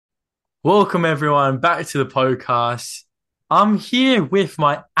Welcome everyone back to the podcast. I'm here with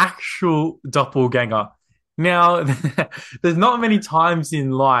my actual doppelganger. Now, there's not many times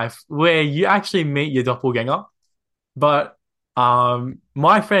in life where you actually meet your doppelganger, but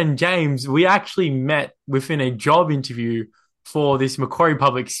my friend James, we actually met within a job interview for this Macquarie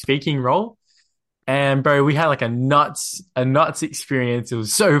public speaking role. And bro, we had like a nuts experience. It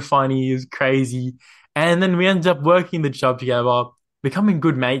was so funny, it was crazy. And then we ended up working the job together, becoming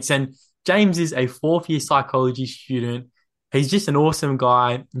good mates. And James is a fourth year psychology student. He's just an awesome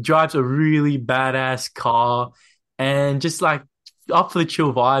guy, drives a really badass car, and just like up for the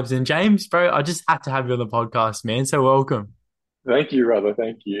chill vibes. And James, bro, I just had to have you on the podcast, man. So welcome. Thank you, brother.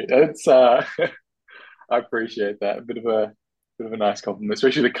 Thank you. It's I appreciate that. A bit of a nice compliment,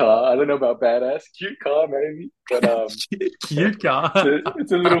 especially the car. I don't know about badass, cute car maybe, but Cute car.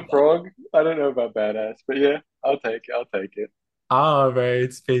 it's a little frog. I don't know about badass, but yeah, I'll take it. I'll take Oh, bro,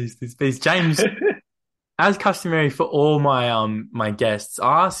 it's peace. It's peace. James, it. as customary for all my guests,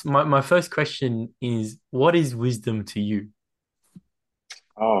 I ask my first question is, what is wisdom to you?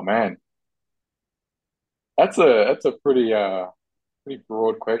 Oh man, that's a pretty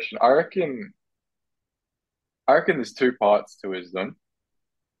broad question. I reckon there's two parts to wisdom.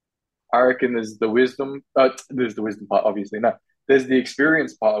 I reckon there's the wisdom part, obviously. No, there's the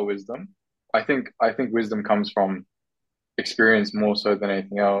experience part of wisdom. I think wisdom comes from experience more so than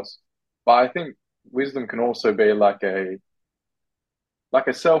anything else. But I think wisdom can also be like a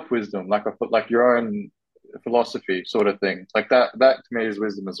self wisdom, like your own philosophy sort of thing. Like that to me is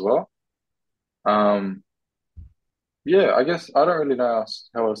wisdom as well. Um, yeah, I guess I don't really know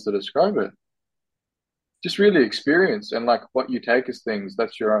how else to describe it. Just really experience and like what you take as things.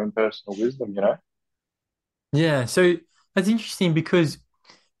 That's your own personal wisdom, you know? Yeah, so that's interesting because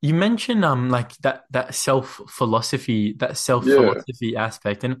you mentioned like that self Yeah. philosophy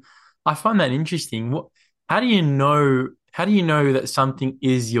aspect, and I find that interesting. How do you know that something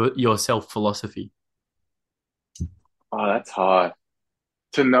is your self philosophy? Oh, that's hard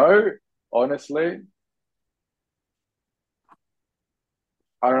to know. Honestly,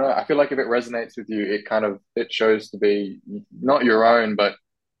 I don't know. I feel like if it resonates with you, it shows to be not your own, but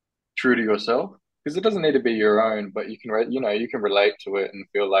true to yourself. Because it doesn't need to be your own, but you can relate to it and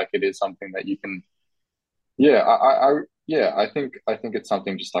feel like it is something that you can. Yeah, yeah, I think it's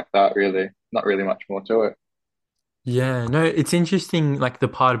something just like that, really. Not really much more to it. Yeah, no, it's interesting, like the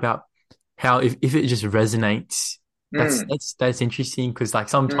part about how if it just resonates, that's Mm, that's that's interesting because like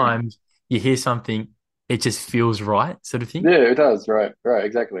mm. sometimes you hear something, it just feels right, sort of thing. Yeah, it does. Right, right,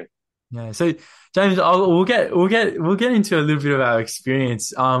 exactly. Yeah. So James, we'll get into a little bit of our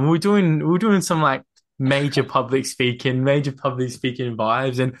experience. We're doing some like major public speaking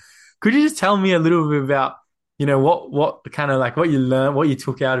vibes, and could you just tell me a little bit about what kind of like what you learned, what you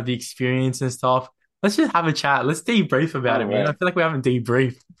took out of the experience and stuff? Let's just have a chat. Let's debrief about Oh it, man. I man. feel like we haven't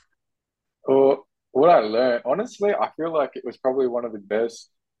debriefed. Well, what I learned, honestly, I feel like it was probably one of the best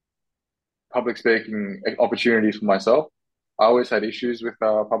public speaking opportunities for myself. I always had issues with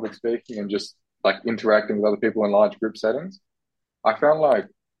public speaking and just like interacting with other people in large group settings. I found like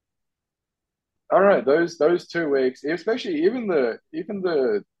I don't know those 2 weeks, especially even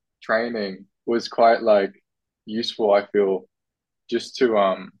the training was quite like useful. I feel just to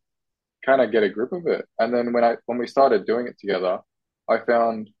kind of get a grip of it. And then when we started doing it together, I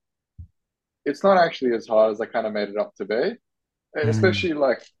found it's not actually as hard as I kind of made it up to be. Mm. Especially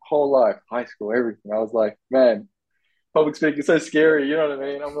like whole life, high school, everything. I was like, man, public speaking is so scary. You know what I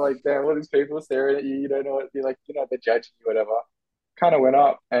mean? I'm like, damn, all these people staring at you. You don't know what you're like. They're judging you, whatever. Kind of went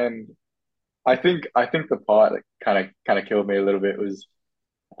up, and I think the part that kind of killed me a little bit was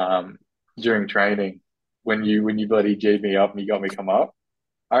um during training when you bloody G'd me up and you got me come up.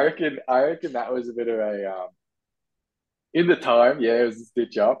 I reckon that was a bit of a in the time, yeah, it was a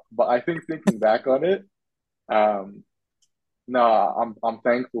stitch up. But I think thinking back on it, um, no, I'm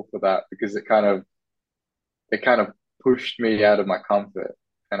thankful for that because it kind of pushed me out of my comfort,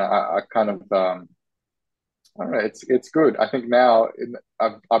 and I kind of I don't know. It's good. I think now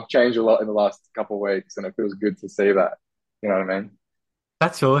I've changed a lot in the last couple of weeks, and it feels good to see that. You know what I mean?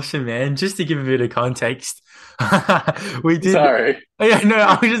 That's awesome, man. Just to give a bit of context, we did. Sorry. Yeah, no,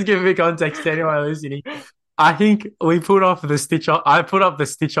 I'll just give a bit of context to anyone listening. I think we put off the stitch off. I put up the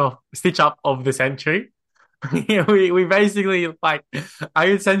stitch up of the century. Yeah, we basically like. I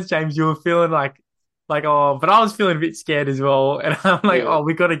could sense, James, you were feeling like oh, but I was feeling a bit scared as well. And I'm like, Yeah. oh,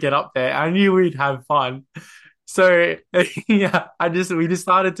 we got to get up there. I knew we'd have fun. So yeah, we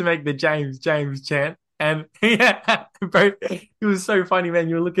decided to make the James chant. And yeah, bro, it was so funny, man.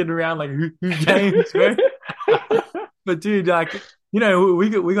 You were looking around like, who's James, bro? But dude, like,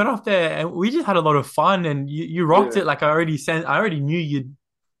 we got off there and we just had a lot of fun and you rocked Yeah. it. Like I already knew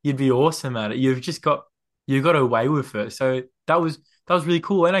you'd be awesome at it. You got away with it. So that was really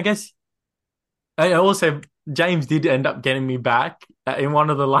cool. And I guess and also James did end up getting me back in one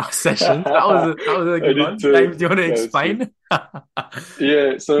of the last sessions. That was a I good did one. too. James, do you want to That was good. explain?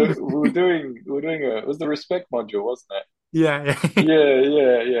 Yeah, so we were doing it was the respect module, wasn't it? Yeah,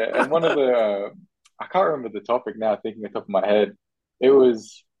 yeah. Yeah. And one of the I can't remember the topic now, thinking off the top of my head. It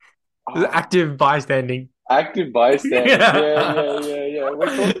was Active bystanding. active bystanding. Yeah. Yeah.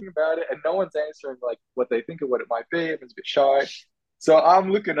 We're talking about it, and no one's answering like what they think of what it might be. Everyone's a bit shy. So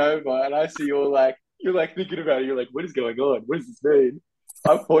I'm looking over, and I see you're like thinking about it. You're like, what is going on? What does this mean?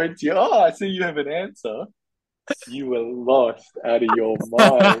 I point to you. Oh, I see you have an answer. You were lost out of your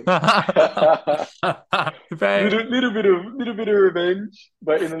mind. But, Little bit of revenge,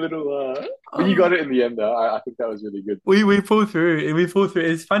 but in a little but you got um, it in the end though. I think that was really good. we pull through. We pull through.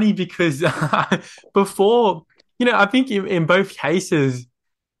 It's funny because before, I think in both cases,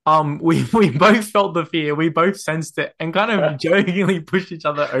 we both felt the fear. We both sensed it and kind of jokingly pushed each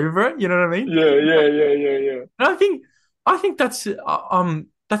other over it. You know what I mean? Yeah. And I think that's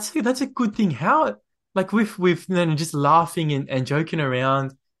a good thing. How like with then just laughing and joking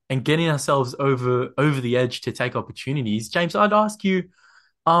around and getting ourselves over the edge to take opportunities. James, I'd ask you,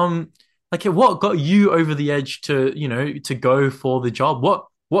 like what got you over the edge to to go for the job?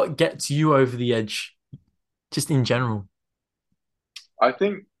 What gets you over the edge, just in general? I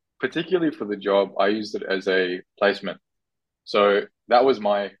think particularly for the job, I used it as a placement. So that was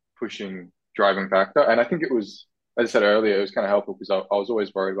my pushing driving factor. And I think it was, as I said earlier, it was kind of helpful because I was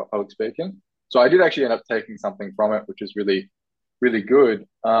always worried about public speaking. So I did actually end up taking something from it, which is really good.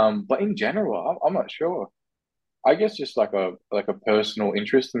 But in general, I'm not sure. I guess just like a personal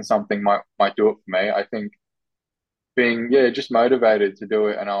interest in something might do it for me. I think being just motivated to do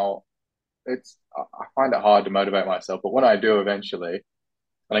it, and I find it hard to motivate myself, but when I do eventually,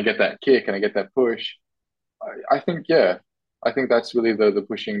 and I get that kick and I get that push, I think I think that's really the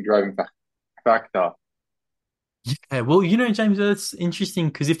pushing driving factor. Yeah, well, James, that's interesting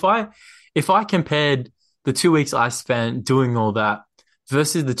because if I compared the 2 weeks I spent doing all that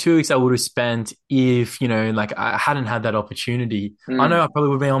versus the 2 weeks I would have spent if, like I hadn't had that opportunity, I know Mm, I probably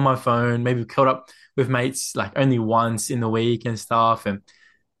would be on my phone, maybe caught up with mates like only once in the week and stuff. And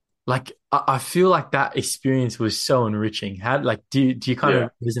like I feel like that experience was so enriching. How like do you kind yeah.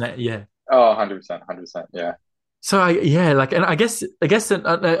 of resonate? Yeah. Oh, 100%, 100%. Yeah. So yeah, like, and I guess,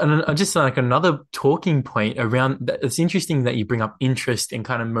 just like another talking point around that. It's interesting that you bring up interest and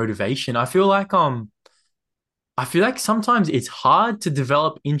kind of motivation. I feel like sometimes it's hard to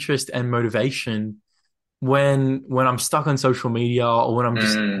develop interest and motivation when I'm stuck on social media or when I'm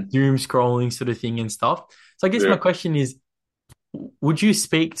just Mm, doom scrolling sort of thing and stuff. So I guess my yeah. question is, would you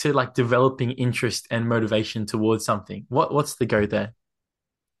speak to like developing interest and motivation towards something? What's the go there?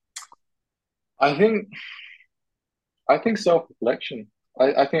 I think I think self-reflection.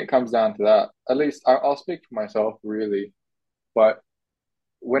 I think it comes down to that. At least I'll speak for myself, really. But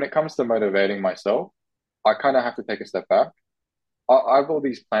when it comes to motivating myself, I kind of have to take a step back. I've all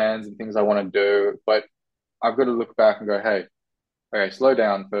these plans and things I want to do, but I've got to look back and go, hey, okay, slow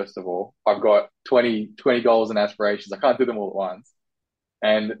down, first of all. I've got 20 goals and aspirations. I can't do them all at once.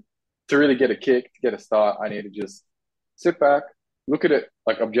 And to really get a kick, to get a start, I need to just sit back, look at it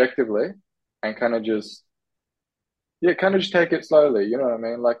like objectively, and kind of just take it slowly. You know what I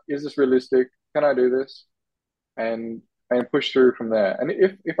mean? Like, is this realistic? Can I do this? And push through from there. And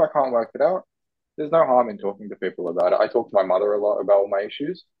if I can't work it out, there's no harm in talking to people about it. I talk to my mother a lot about all my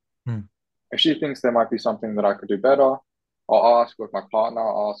issues. Hmm. If she thinks there might be something that I could do better, I'll ask with my partner.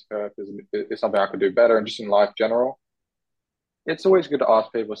 I'll ask her if there's something I could do better, and just in life general, it's always good to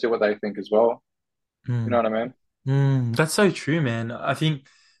ask people, see what they think as well. You Hmm. know what I mean? That's so true, man. I think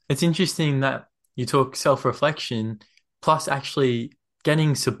it's interesting that you talk self-reflection plus actually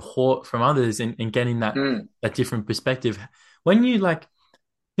getting support from others and getting Mm, that different perspective. When you like,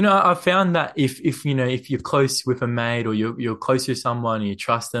 I've found that if you're close with a mate or you're close to someone and you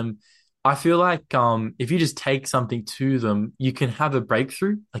trust them, I feel like if you just take something to them, you can have a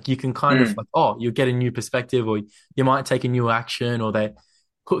breakthrough. Like you can kind of mm. like, oh, you'll get a new perspective or you might take a new action or they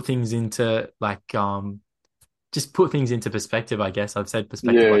put things into like just put things into perspective, I guess. I've said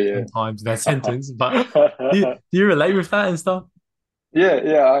perspective Yeah, like yeah. 10 times in that sentence, but do you relate with that and stuff? Yeah,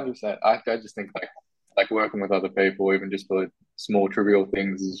 100%. I just think like working with other people, even just for small trivial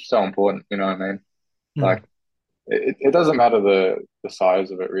things, is so important. You know what I mean? Mm, Like it doesn't matter the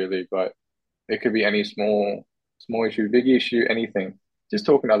size of it really, but it could be any small issue, big issue, anything. Just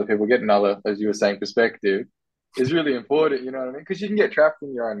talking to other people, get another, as you were saying, perspective. is really important. You know what I mean? Because you can get trapped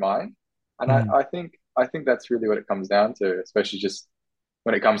in your own mind, and Mm, I think that's really what it comes down to, especially just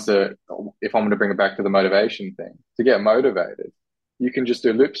when it comes to if I'm going to bring it back to the motivation thing. To get motivated, you can just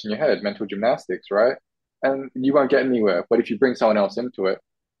do loops in your head, mental gymnastics, right? And you won't get anywhere. But if you bring someone else into it,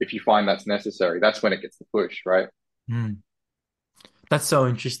 if you find that's necessary, that's when it gets the push, right? mm. That's so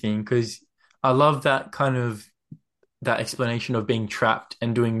interesting because I love that kind of that explanation of being trapped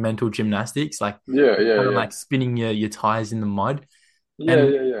and doing mental gymnastics, like Yeah, yeah, kind of yeah, like spinning your tires in the mud. yeah, And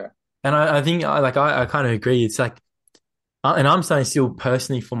yeah, yeah. I think I kind of agree. It's like and I'm saying still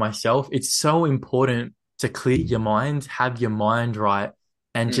personally for myself, it's so important to clear your mind, have your mind right,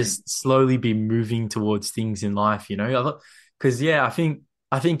 and Mm, just slowly be moving towards things in life, you know? Because yeah, I think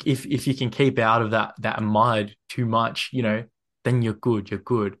if you can keep out of that mud too much, you know, then you're good. You're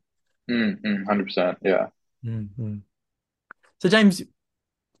good. 100%. Yeah. Mhm. So James,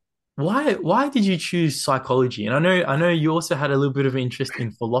 why did you choose psychology? And I know you also had a little bit of interest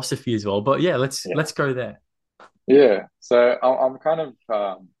in philosophy as well, but yeah, Yeah. let's go there. Yeah. So I'm kind of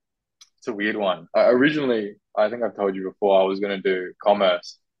it's a weird one. Originally, I think I've told you before, I was going to do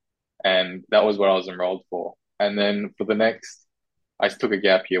commerce, and that was what I was enrolled for. And then for the next, I took a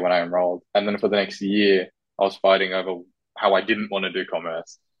gap year when I enrolled, and then for the next year, I was fighting over how I didn't want to do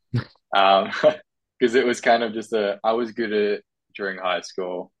commerce. Um, because it was kind of just I was good at it during high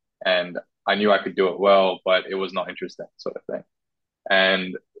school, and I knew I could do it well, but it was not interesting, sort of thing.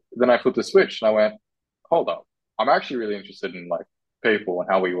 And then I flipped the switch and I went, hold up, I'm actually really interested in like people and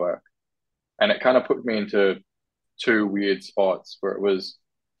how we work. And it kind of put me into two weird spots where it was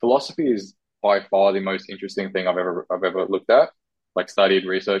philosophy is by far the most interesting thing I've ever looked at, like studied,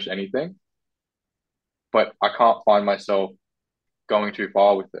 researched, anything. But I can't find myself going too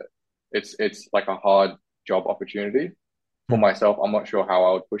far with it. It's like a hard job opportunity for Hmm, myself. I'm not sure how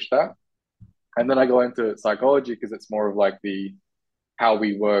I would push that. And then I go into psychology because it's more of like the how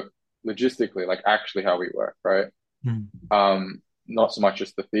we work logistically, like actually how we work, right? hmm, Not so much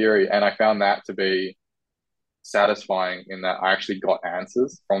just the theory. And I found that to be satisfying in that I actually got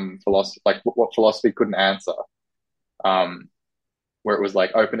answers from philosophy, like what philosophy couldn't answer, um, where it was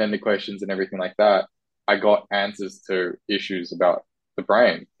like open-ended questions and everything like that. I got answers to issues about the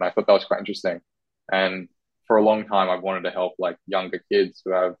brain, and I thought that was quite interesting. And for a long time, I've wanted to help like younger kids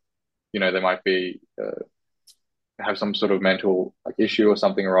who have, you know, they might be have some sort of mental like issue or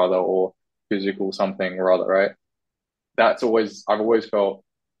something or other, or physical something or other, right? That's always I've always felt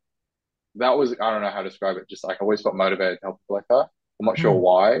that was I don't know how to describe it. Just like I always felt motivated to help people like that. I'm not sure hmm.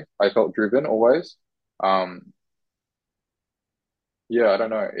 why I felt driven always. Um, yeah, I don't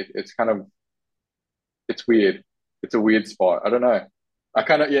know. It's kind of it's weird. It's a weird spot. I don't know. I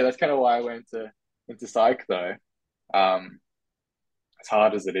kind of yeah, that's kind of why I went to into psych though. Um, as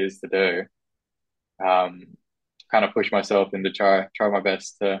hard as it is to do, kind of push myself into try my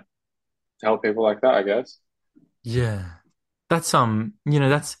best to help people like that. I guess. Yeah. That's you know,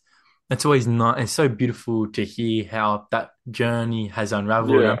 that's always not it's so beautiful to hear how that journey has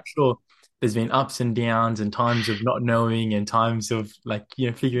unraveled. And I'm Yeah, sure there's been ups and downs and times of not knowing and times of like, you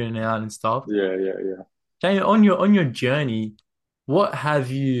know, figuring it out and stuff. yeah, yeah, yeah. Jamie, on your journey, what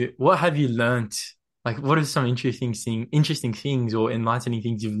have you learnt? Like what are some interesting things or enlightening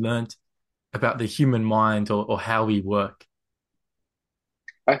things you've learnt about the human mind or how we work?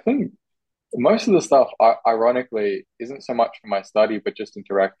 I think most of the stuff, ironically, isn't so much for my study, but just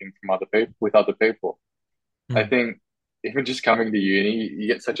interacting from other people with other people. I Mm, think even just coming to uni, you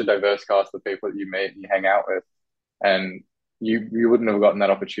get such a diverse cast of people that you meet and you hang out with, and you wouldn't have gotten that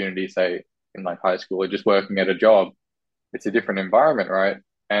opportunity, say, in like high school or just working at a job. It's a different environment, right?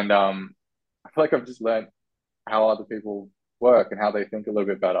 And I feel like I've just learned how other people work and how they think a little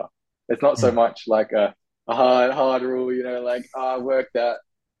bit better. It's not so mm. much like a hard rule, you know, like I work that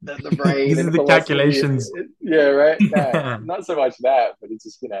the brain This is and the philosophy and calculations. yeah, right. No, not so much that, but it's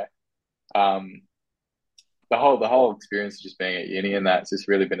just um, the whole experience of just being at uni and that's just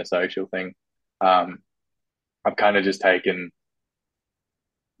really been a social thing. Um, I've kind of just taken,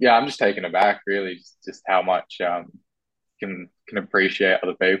 yeah, I'm just taken aback really, just how much can appreciate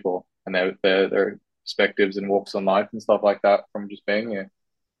other people and their perspectives and walks on life and stuff like that from just being here.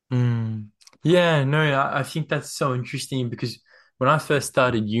 Mm. Yeah, no, I think that's so interesting because when I first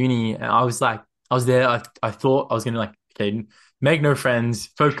started uni, I was like, I was there, I thought I was gonna like, okay, make no friends,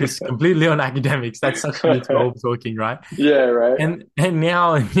 focus completely on academics. That's such year 12 talking, right? Yeah, right. And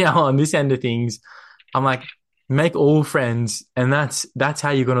now now on this end of things, I'm like, make all friends, and that's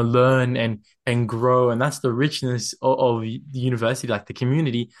how you're gonna learn and grow, and that's the richness of the university, like the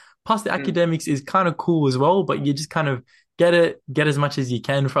community. Plus, the Mm, academics is kind of cool as well, but you just kind of get as much as you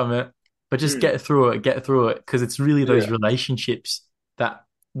can from it. but just Mm, get through it, because it's really those yeah, relationships that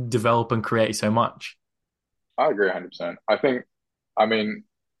develop and create so much. I agree 100%. I mean,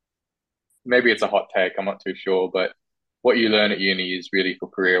 maybe it's a hot take. I'm not too sure, but what you learn at uni is really for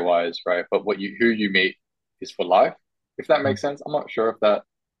career wise, right? But who you meet is for life, if that makes sense. I'm not sure if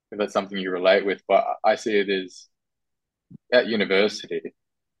that's something you relate with, but I see it as at university,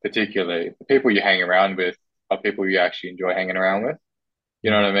 particularly the people you hang around with are people you actually enjoy hanging around with.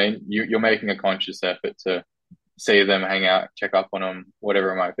 You know Mm. what I mean? You're making a conscious effort to see them, hang out, check up on them,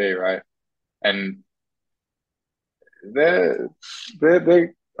 whatever it might be, right? And they're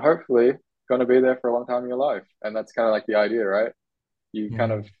they're hopefully going to be there for a long time in your life, and that's kind of like the idea, right? You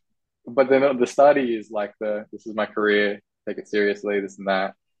kind of, Mm. but then the study is like this is my career, take it seriously, this and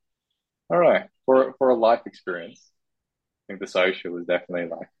that. I don't know. For a life experience, I think the social is definitely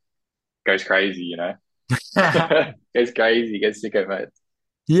like goes crazy, you know? Goes crazy, gets sick of it.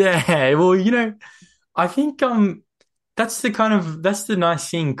 Yeah, well, I think that's the nice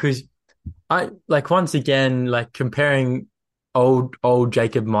thing, because I like, once again, like, comparing old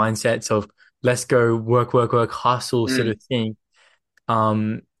Jacob mindsets of let's go work, work, work, hustle sort Mm, of thing.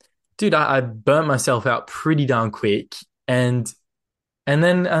 Um, Dude, I burnt myself out pretty darn quick, and and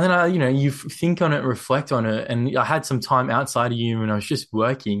then I, you think on it, reflect on it, and I had some time outside of you, and I was just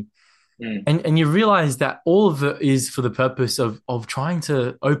working, mm, and you realize that all of it is for the purpose of trying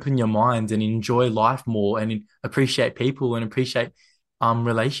to open your mind and enjoy life more, and appreciate people, and appreciate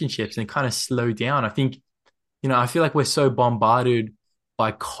relationships, and kind of slow down. I think, I feel like we're so bombarded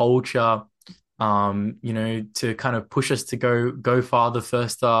by culture, to kind of push us to go farther,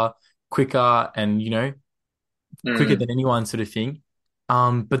 faster, quicker, and quicker mm. than anyone, sort of thing.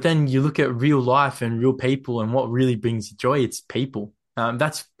 But then you look at real life and real people, and what really brings you joy, it's people.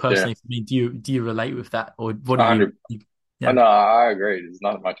 That's Yeah, personally for me. Do you relate with that, or what do a you? hundred. Oh, Yeah. no, I agree. There's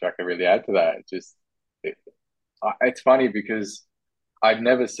not much I can really add to that. It, it's funny because I'd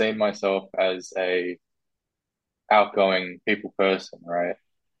never seen myself as a outgoing people person, right?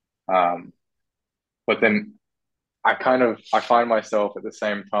 Um, but then I find myself at the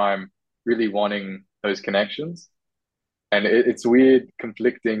same time really wanting those connections. And it's weird,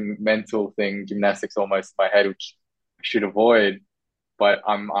 conflicting mental thing, gymnastics almost in my head, which I should avoid. But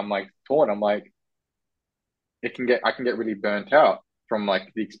I'm like torn. I'm like, I can get really burnt out from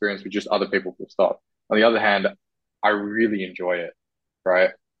like the experience with just other people full stop. On the other hand, I really enjoy it,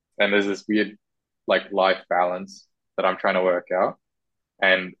 right? And there's this weird like life balance that I'm trying to work out.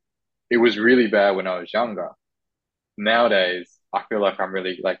 And it was really bad when I was younger. Nowadays, I feel like I'm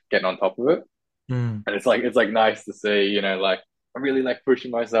really like getting on top of it. Mm. And it's like nice to see, like I'm really like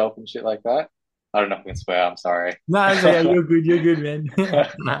pushing myself and shit like that. I don't know if I can swear, I'm sorry. No, it's okay. You're good. You're good, man.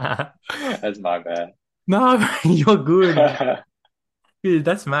 That's my bad. No, you're good, man. Dude,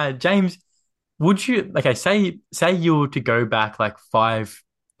 that's mad, James. Would you, okay, say you were to go back like 5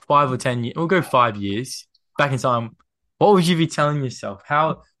 or 10 years, we'll go 5 years back in time. What would you be telling yourself?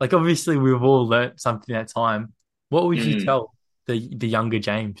 How, like, obviously we've all learnt something at that time. What would you Mm. tell the younger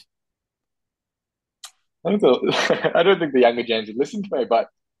James? I don't think the younger James would listen to me, but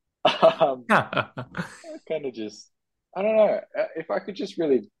I kind of just, I don't know. If I could just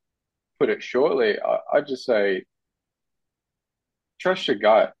really put it shortly, I'd just say trust your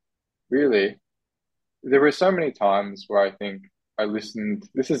gut. Really, there were so many times where I think I listened.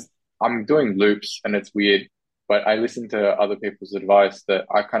 I'm doing loops and it's weird, but I listened to other people's advice that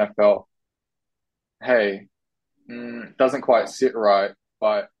I kind of felt, hey, doesn't quite sit right,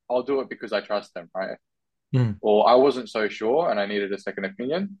 but I'll do it because I trust them, right? Mm, Or I wasn't so sure and I needed a second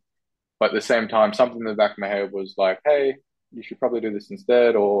opinion. But at the same time, something in the back of my head was like, hey, you should probably do this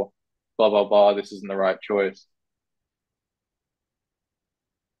instead, or blah, blah, blah, this isn't the right choice.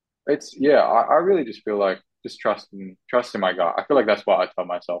 Yeah, I really just feel like just trust in my gut. I feel like that's what I tell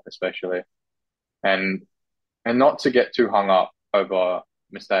myself, especially. And not to get too hung up over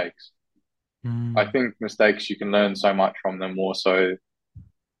mistakes. I mm, think mistakes you can learn so much from them more so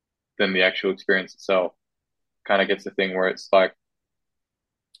than the actual experience itself. Kind of gets the thing where it's like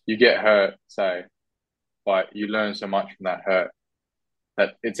you get hurt, say, but you learn so much from that hurt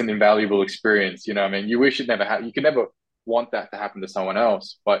that it's an invaluable experience. You know what I mean? You wish it never happened. You can never want that to happen to someone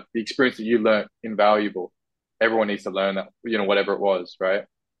else, but the experience that you learned, invaluable. Everyone needs to learn that, whatever it was, right? I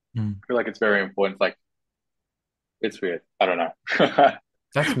mm. feel like it's very important. Like, it's weird. I don't know.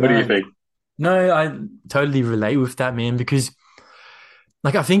 That's What do you mad. think? No, I totally relate with that, man, because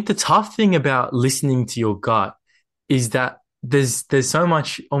like, I think the tough thing about listening to your gut is that there's so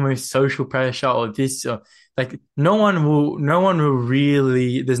much almost social pressure, or this, or like, no one will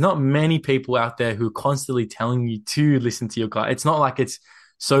really, there's not many people out there who are constantly telling you to listen to your gut. It's not like it's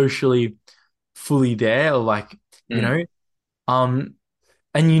socially fully there, or like, you Mm. know, um,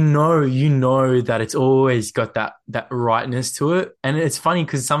 and you know that it's always got that rightness to it. And it's funny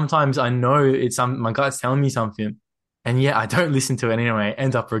because sometimes I know it's my gut's telling me something, and yeah, I don't listen to it anyway,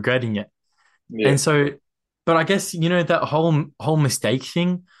 end up regretting it. Yeah. And so, but I guess that whole mistake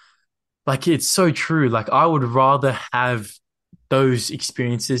thing, like it's so true. Like I would rather have those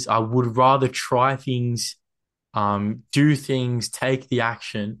experiences. I would rather try things, do things, take the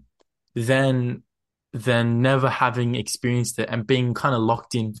action, than never having experienced it and being kind of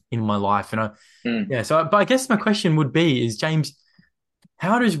locked in my life. And Mm. yeah. So, but I guess my question would be: Is James,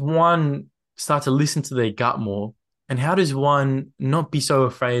 how does one start to listen to their gut more, and how does one not be so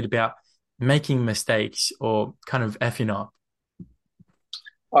afraid about making mistakes or kind of effing up?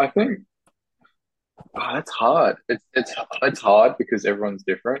 I think that's hard. It's hard because everyone's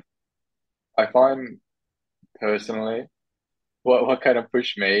different. I find personally what kind of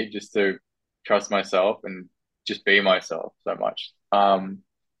pushed me just to trust myself and just be myself so much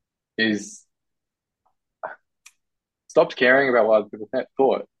is stopped caring about what other people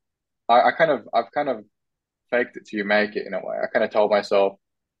thought. I've kind of faked it till you make it in a way. I kind of told myself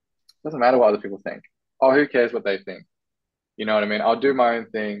it doesn't matter what other people think. Oh, who cares what they think? You know what I mean? I'll do my own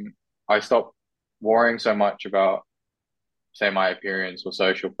thing. I stopped worrying so much about, say, my appearance or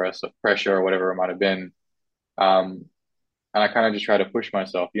pressure or whatever it might have been. And I kind of just try to push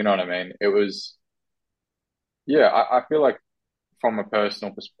myself. You know what I mean? It was, yeah, I feel like from a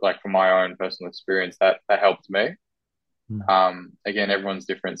like from my own personal experience, that helped me. Mm. Again, everyone's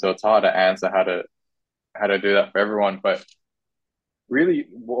different, so it's hard to answer how to do that for everyone. But really,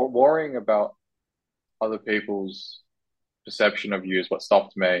 worrying about other people's perception of you is what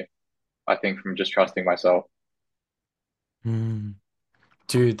stopped me. I think from just trusting myself. Mm.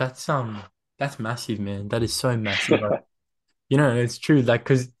 Dude, that's massive, man. That is so massive. Like, it's true. Like,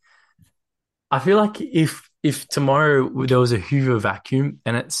 because I feel like if tomorrow there was a Hoover vacuum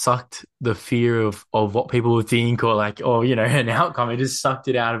and it sucked the fear of what people would think, or like, or an outcome, it just sucked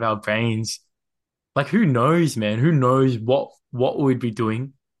it out of our brains. Like, who knows, man? Who knows what we'd be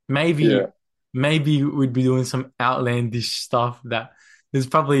doing? Maybe Yeah, maybe we'd be doing some outlandish stuff that is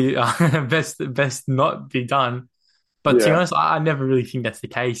probably best not be done. But to be yeah. honest, I never really think that's the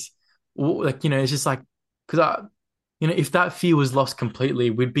case. Like, it's just like, because if that fear was lost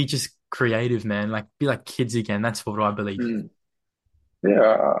completely, we'd be just creative, man. Like, be like kids again. That's what I believe. Mm.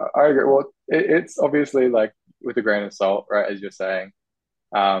 Yeah, I agree. Well, it's obviously like with a grain of salt, right, as you're saying.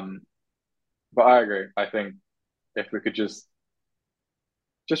 Um, but I agree. I think if we could just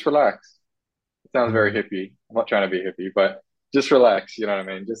relax. It sounds very Mm, hippie. I'm not trying to be hippie, but just relax. You know what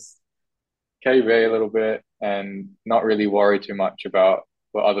I mean? Just KB a little bit and not really worry too much about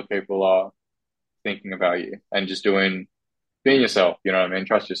what other people are thinking about you, and just being yourself. You know what I mean?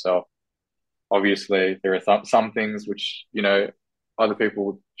 Trust yourself. Obviously, there are some things which other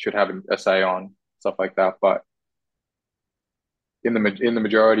people should have a say on, stuff like that. But in the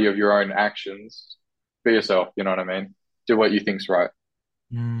majority of your own actions, be yourself. You know what I mean? Do what you think's right.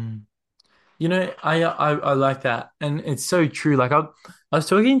 mm. I like that, and it's so true. Like I was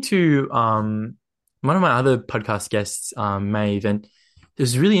talking to one of my other podcast guests, Maeve, and it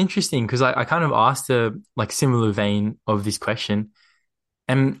was really interesting because I kind of asked her like similar vein of this question,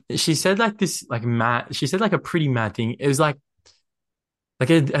 and she said like this like mad. She said like a pretty mad thing. It was like at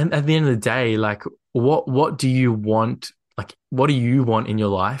the end of the day, like what do you want? Like what do you want in your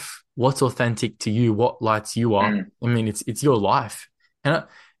life? What's authentic to you? What lights you up? Mm, I mean, it's your life, and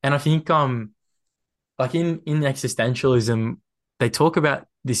I think like in existentialism, they talk about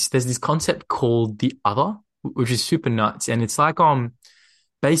this. There's this concept called the other, which is super nuts, and it's like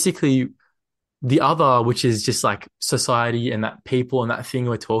basically the other, which is just like society and that people and that thing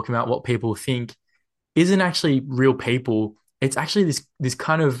we're talking about, what people think, isn't actually real people. It's actually this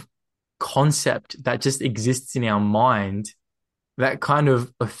kind of concept that just exists in our mind that kind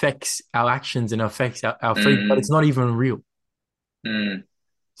of affects our actions and affects our freedom, but it's mm, not even real. mm.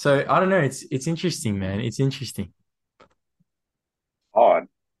 So I don't know. It's interesting, man. It's interesting. Hard.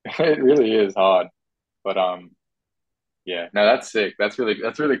 It really is hard. But yeah, no, that's sick. That's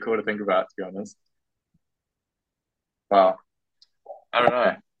really cool to think about, to be honest. Wow. I don't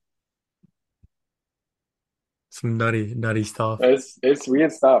know. Some nutty stuff. It's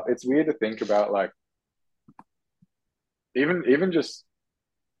weird stuff. It's weird to think about, like, even just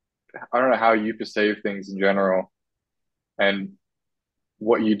I don't know how you perceive things in general and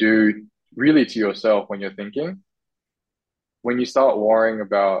what you do really to yourself when you're thinking. When you start worrying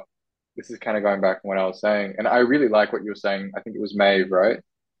about, this is kind of going back to what I was saying, and I really like what you were saying. I think it was Maeve, right?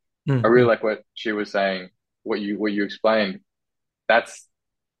 I really Mm-hmm. like what she was saying, what you explained. That's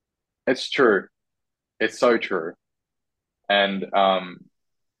It's true. It's so true. And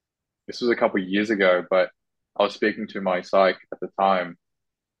this was a couple of years ago, but I was speaking to my psych at the time,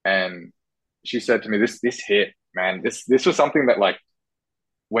 and she said to me, "This hit, man. This was something that like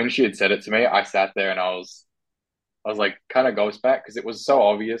when she had said it to me, I sat there and I was like kind of gobsmacked because it was so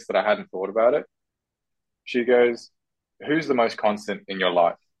obvious that I hadn't thought about it." She goes, "Who's the most constant in your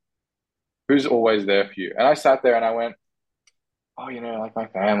life? Who's always there for you?" And I sat there and I went, "Oh, like my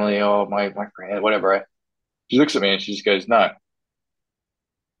family or my friend, whatever." She looks at me and she just goes, "No."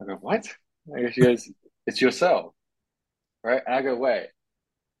 I go, "What?" She goes, "It's yourself." Right? And I go, "Wait,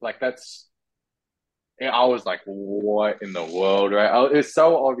 like that's," and I was like, "What in the world?" Right? It's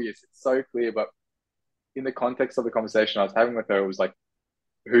so obvious. It's so clear. But in the context of the conversation I was having with her, it was like,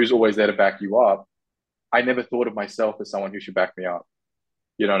 who's always there to back you up? I never thought of myself as someone who should back me up.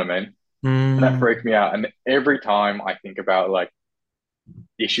 You know what I mean? And that freaked Mm, me out. And every time I think about like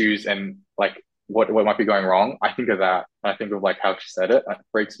issues and like what might be going wrong, I think of that. I think of like how she said it. And it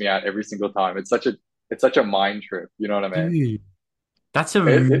freaks me out every single time. It's such a mind trip. You know what I mean? dude, that's a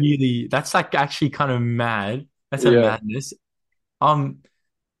It really that's like actually kind of mad. That's a yeah. madness. Um,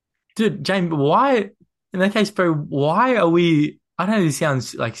 dude, James, why in that case, bro? Why are we? I know this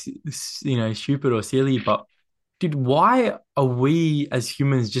sounds like stupid or silly, but dude, why are we as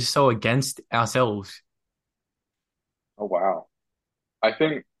humans just so against ourselves? Oh wow. I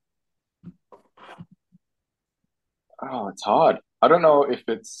think it's hard. I don't know if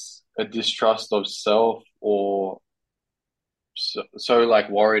it's a distrust of self or so like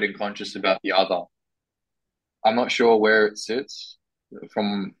worried and conscious about the other. I'm not sure where it sits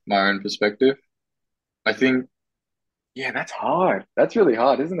from my own perspective. I think, yeah, that's hard. That's really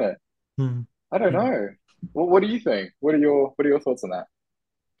hard, isn't it? Hmm. I don't know. What do you think? What are your thoughts on that?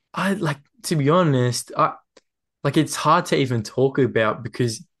 I like to be honest, I like it's hard to even talk about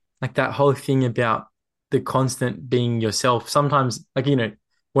because like that whole thing about the constant being yourself, sometimes like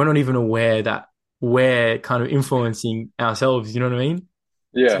we're not even aware that we're kind of influencing ourselves, you know what I mean?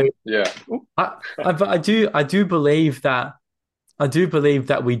 So Yeah, yeah. but I do believe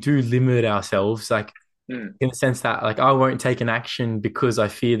that we do limit ourselves, like Mm, in the sense that like I won't take an action because I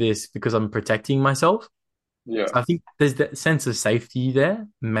fear this because I'm protecting myself. yeah, So I think there's that sense of safety there,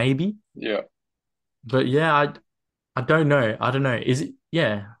 maybe. yeah. But yeah, I don't know. I don't know. Is it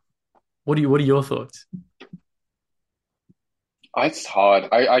yeah. What are your thoughts? It's hard.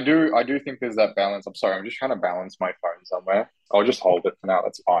 I do think there's that balance. I'm sorry, I'm just trying to balance my phone somewhere. I'll just hold it for now.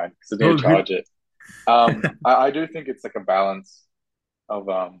 That's fine because I need Oh, to good. charge it. I do think it's like a balance of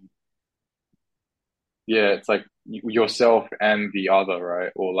yeah, it's like yourself and the other,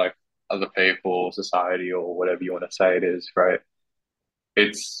 right? Or like other people, society, or whatever you want to say it is, right?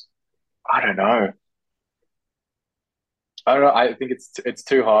 It's I don't know. I don't know. I think it's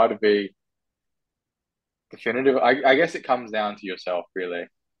too hard to be definitive. I guess it comes down to yourself, really.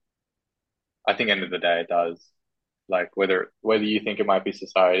 I think end of the day it does. Like whether you think it might be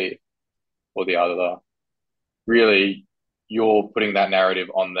society or the other, really, you're putting that narrative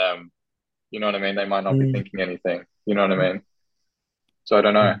on them. You know what I mean? They might not be Mm. thinking anything. You know what I mean? So I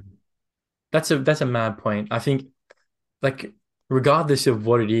don't know. That's a mad point. I think like regardless of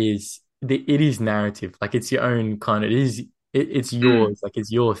what it is, it is narrative. Like it's your own kind. It's Mm, yours. Like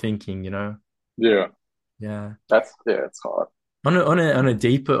it's your thinking. yeah, Yeah. it's hard. On a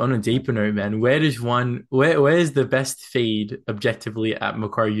deeper note, man, where's the best feed objectively at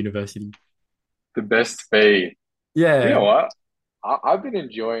Macquarie University? The best fee. You know Yeah, what? I've been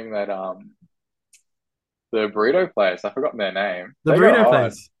enjoying that the burrito place. I've forgotten their name. the They go burrito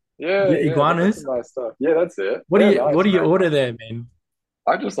hard. place, Yeah, the yeah, they got some iguanas. nice stuff. Yeah, that's it. What do They're you what nice, do you man. order there, man?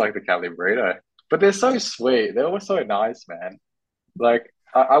 I just like the Cali burrito. But they're so sweet. They're always so nice, man. Like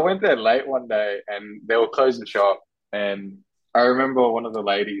I went there late one day and they were closing shop and I remember one of the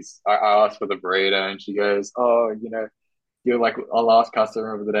ladies, I asked for the burrito and she goes, "Oh, you're like our last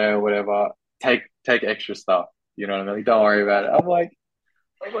customer of the day or whatever. Take extra stuff. You know what I mean? Like, don't worry about it."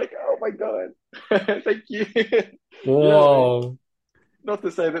 I'm like, oh my God. Thank you. You know what I mean? Whoa. Not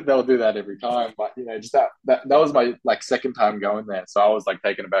to say that they'll do that every time, but just that was my like second time going there. So I was like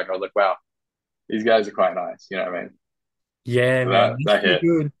taken aback. I was like, wow, these guys are quite nice. You know what I mean? Yeah, So man. that They're so hit.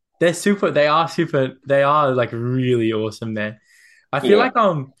 good. They're super. They are super. They are like really awesome there. I feel Yeah. like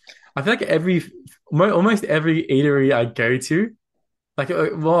I feel like almost every eatery I go to, like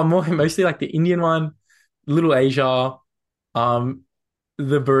well, mostly like the Indian one, Little Asia, um,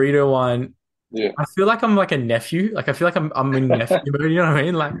 the burrito one. Yeah. I feel like I'm like a nephew. Like I feel like I'm in nephew mode. You know what I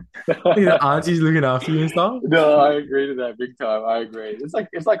mean? Like the aunties looking after you and stuff. No, I agree to that big time. I agree. It's like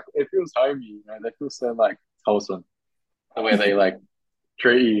it feels homey, That feels so like wholesome. The way they like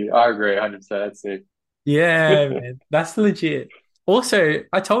treat you. I agree, 100%. That's it. Yeah, man, that's legit. Also,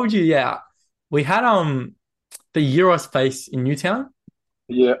 I told you, yeah, we had the Euros place in Newtown.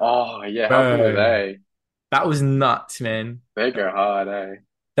 Yeah. Oh, yeah. How good are Bro, they? that was nuts, man. They go hard, eh?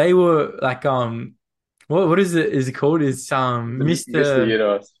 They were like what is it called? Is Mr.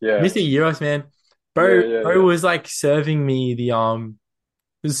 Universe. Yeah. Mr. Euros, man. Yeah, Bro yeah, bro yeah. was like serving me the Euros,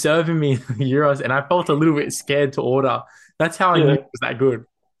 and I felt a little bit scared to order. That's how I knew it Yeah. was that good.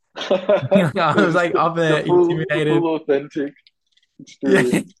 I It was was like up there the intimidated. full authentic Yeah,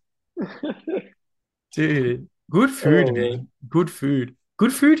 experience. dude. Good food, Oh man. man. Good food.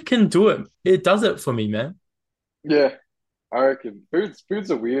 Good food can do it. It does it for me, man. Yeah, I reckon food's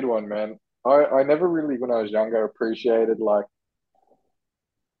a weird one, man. I never really when I was younger appreciated like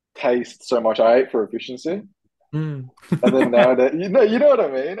taste so much. I ate for efficiency. Mm. And then nowadays, you know what I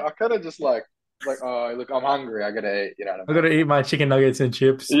mean? I kind of just like, oh, look, I'm hungry. I gotta eat. You know what I gotta I eat my chicken nuggets and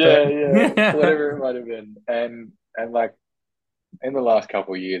chips, mean? but Yeah, yeah, yeah, whatever it might have been. And like in the last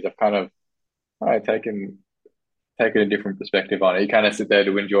couple of years, I've kind of taken a different perspective on it. You kind of sit there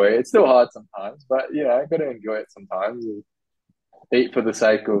to enjoy it. It's still hard sometimes, but I got to enjoy it sometimes. Eat for the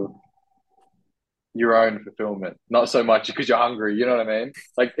sake of your own fulfillment, not so much because you're hungry. You know what I mean?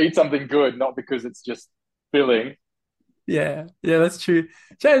 Like eat something good, not because it's just filling. yeah, that's true.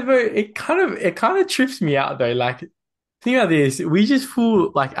 James, but it kind of trips me out though. Like, think about this: we just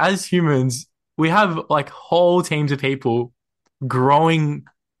feel like as humans, we have like whole teams of people growing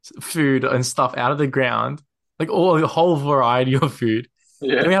food and stuff out of the ground, like all a whole variety of food. Then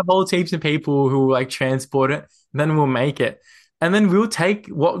Yeah. we have whole teams of people who like transport it, and then we'll make it. And then we'll take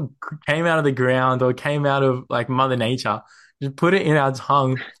what came out of the ground or came out of like Mother Nature, just put it in our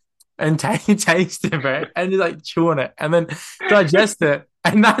tongue and taste it, bro, and just like chew on it and then digest it.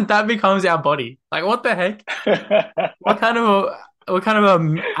 And that becomes our body. Like, what the heck? What kind of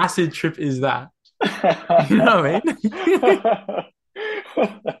a acid trip is that? You know what I mean?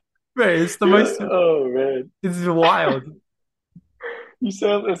 Bro, it's the Yeah. most, Oh man. it's wild. It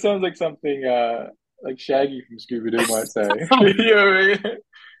sounds like something like Shaggy from Scooby Doo might say. You know what I mean?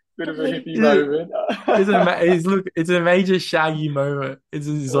 Bit of a hippie moment. It's a major Shaggy moment. It's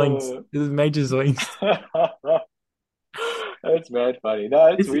a zoinks. Uh, It's a major zoinks. that's mad funny. No,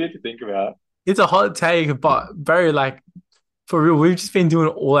 it's It's weird to think about. it's a hot take, but very like for real, we've just been doing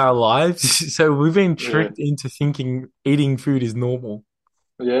it all our lives. So we've been Yeah. tricked into thinking eating food is normal.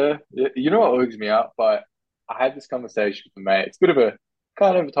 Yeah. Yeah. You know what irks me up? But I had this conversation with a mate. It's a bit of a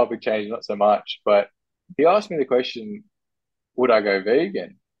kind of a topic change, not so much, but he asked me the question, would I go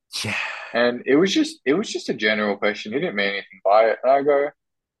vegan? Yeah. And it was just a general question. He didn't mean anything by it. And I go,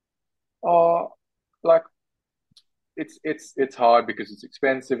 oh, like it's hard because it's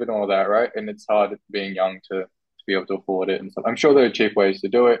expensive and all that, right? And it's hard being young to be able to afford it and stuff. I'm sure there are cheap ways to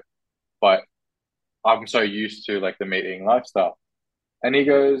do it, but I'm so used to like the meat eating lifestyle. And he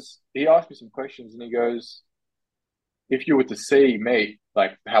asked me some questions and he goes, if you were to see meat,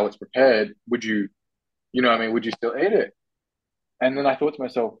 like how it's prepared, you know what I mean, would you still eat it? And then I thought to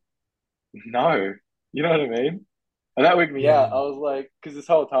myself, no, you know what I mean? And that wigged me Yeah. out. I was like, because this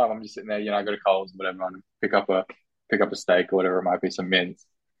whole time I'm just sitting there, I go to Coles or whatever and pick up a steak or whatever it might be, some mince.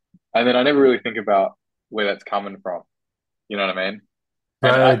 And then I never really think about where that's coming from. You know what I mean?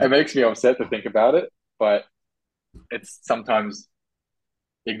 And Bro, it makes me upset to think about it, but it's sometimes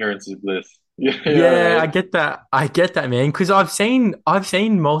ignorance is bliss. You know what I yeah, I mean? get that. I get that, man. Because I've seen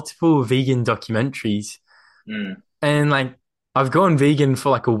multiple vegan documentaries, Mm. and like I've gone vegan for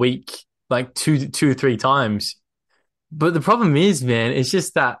like a week, like two or three times. But the problem is, man, it's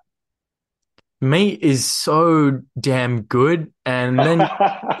just that meat is so damn good, and then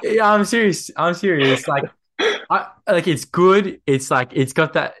yeah, I'm serious. I'm serious. I like it's good. It's like it's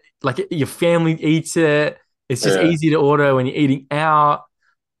got that like your family eats it. It's just Yeah. easy to order when you're eating out.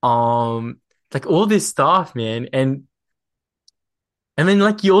 Um, like all this stuff, man, and then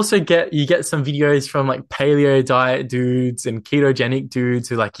like you get some videos from like paleo diet dudes and ketogenic dudes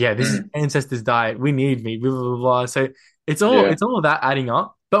who are like, yeah, this is Mm. ancestors diet. We need meat, blah, blah, blah, blah. So Yeah. it's all of that adding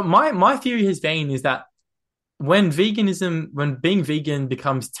up. But my theory has been is that when being vegan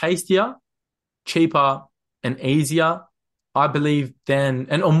becomes tastier, cheaper, and easier, I believe then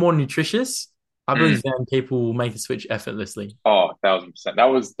and or more nutritious, I believe Mm. then people will make the switch effortlessly. Oh, 1,000%. That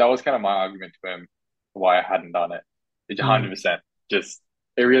was kind of my argument to him why I hadn't done it. It's Mm. 100%. Just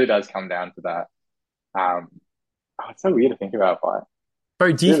it really does come down to that. Um, it's so weird to think about, but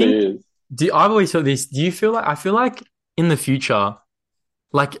Bro, do it you think really is. do I've always thought this, do you feel like I feel like in the future,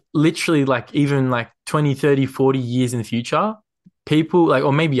 like literally like even like 20, 30, 40 years in the future, people like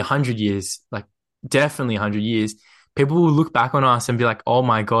or maybe 100 years, like definitely 100 years, people will look back on us and be like, "Oh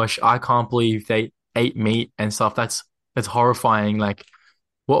my gosh, I can't believe they ate meat and stuff." That's horrifying. Like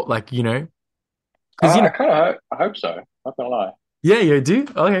what, like because I kind of I hope so. Not gonna lie. yeah, you do.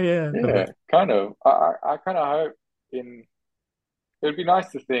 Okay, yeah, Yeah, kind of. I kind of hope in. It'd be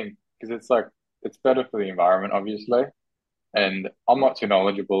nice to think because it's like it's better for the environment, obviously. And I'm not too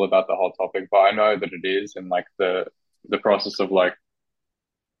knowledgeable about the whole topic, but I know that it is, and like the process of like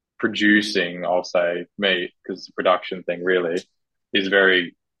producing, I'll say, meat because it's a production thing really is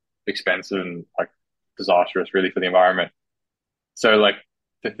very expensive and like disastrous really for the environment. So like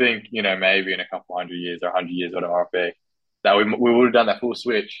to think, maybe in a couple 100 years or 100 years, whatever it might be, that we would have done that full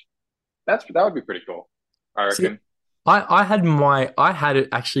switch. That would be pretty cool, I See, reckon. I had my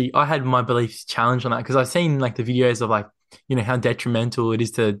beliefs challenged on that because I've seen like the videos of like how detrimental it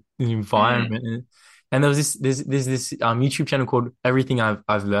is to the Mm, environment, and there was there's this YouTube channel called Everything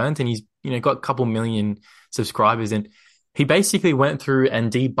I've Learned, and he's got a couple million subscribers, and he basically went through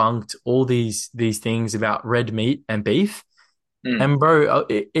and debunked all these things about red meat and beef. mm, And bro,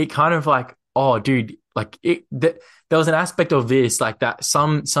 it kind of like, oh, dude, like there was an aspect of this, like that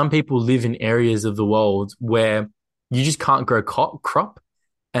some people live in areas of the world where you just can't grow crop,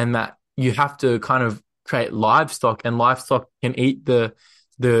 and that you have to kind of create livestock, and livestock can eat the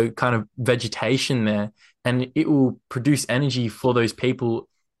kind of vegetation there, and it will produce energy for those people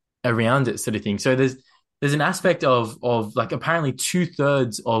around it, sort of thing. So there's an aspect of like apparently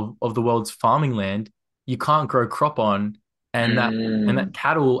 2/3 of the world's farming land you can't grow crop on, and that mm.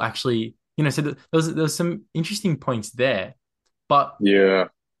 cattle actually, so there's some interesting points there. But Yeah.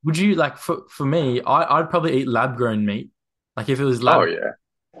 would you like for me, I'd probably eat lab grown meat, like if it was Oh lab, yeah.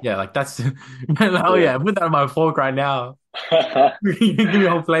 yeah, like that's oh Yeah. yeah, put that on my fork right now. Give me a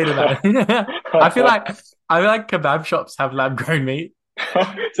whole plate of that. I feel like kebab shops have lab grown meat.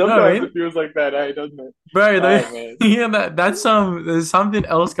 You know what I Sometimes mean? it feels like that, hey, doesn't it? Bro, Oh man. yeah, that's there's something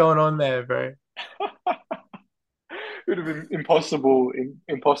else going on there, bro. It would have been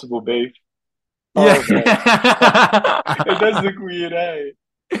impossible beef. Yeah. Oh man. It does look weird, eh?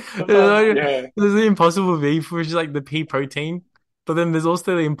 Sometimes, There's yeah. the impossible beef, which is like the pea protein, but then there's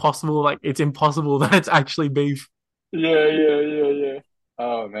also the impossible, like it's impossible that it's actually beef. Yeah.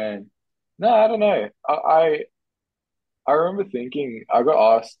 Oh man. No, I don't know. I remember thinking I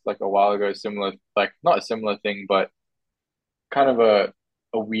got asked like a while ago similar like not a similar thing, but kind of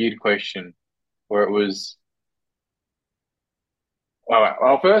a weird question where it was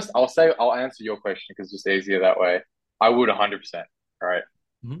well, first I'll answer your question because it's just easier that way. I would 100%, right?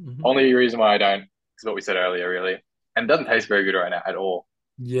 Mm-hmm. Only reason why I don't is what we said earlier, really. And it doesn't taste very good right now at all.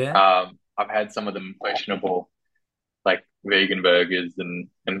 Yeah. I've had some of them questionable, like vegan burgers and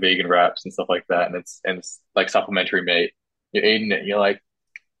vegan wraps and stuff like that, and it's like supplementary meat. You're eating it, and you're like,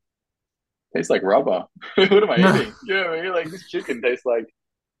 tastes like rubber. What am I eating? You know what I mean? Like this chicken tastes like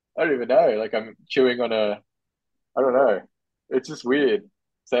I don't even know. Like I'm chewing on I don't know. It's just weird.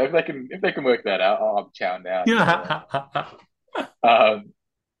 So if they can work that out, I'm chowing down. You know what Yeah. I mean?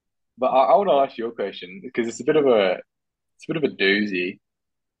 But I want to ask you a question because it's a bit of a doozy.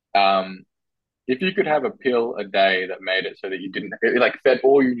 Um, if you could have a pill a day that made it so that you didn't it, like fed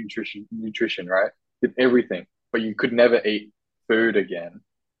all your nutrition, right? Did everything, but you could never eat food again,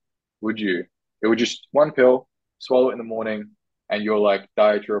 would you? It would just one pill, swallow it in the morning, and your like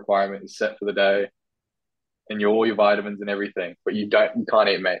dietary requirement is set for the day, and all your vitamins and everything, but you can't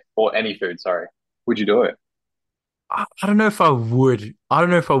eat meat or any food. Sorry, would you do it? I don't know if I would. I don't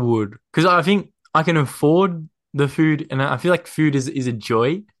know if I would because I think I can afford the food, and I feel like food is a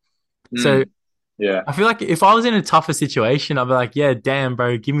joy. So Mm, yeah. I feel like if I was in a tougher situation, I'd be like, yeah, damn,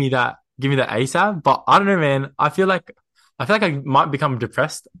 bro, give me that ASAP. But I don't know, man. I feel like I might become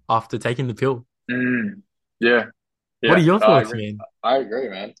depressed after taking the pill. Mm, yeah. What are Yeah. your No, I thoughts, agree. man? I agree,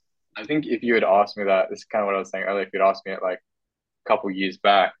 man. I think if you had asked me that, this is kind of what I was saying earlier. If you'd asked me it like a couple years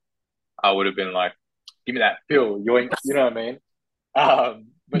back, I would have been like, "Give me that pill, yoink." You know what I mean?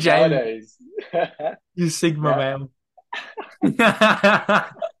 But James, nowadays, you Sigma now man.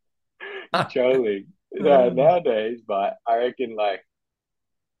 you're trolling. No, nowadays, but I reckon,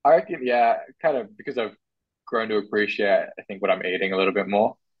 yeah, kind of because I've grown to appreciate, I think, what I'm eating a little bit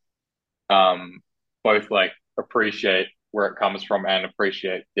more. Um, both like appreciate where it comes from and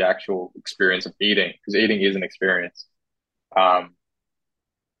appreciate the actual experience of eating because eating is an experience. Um,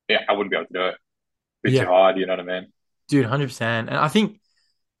 yeah, I wouldn't be able to do it. Bit too Yeah, hard, you know what I mean? dude, 100%. And I think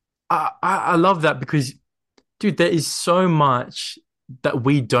I love that because, dude, there is so much that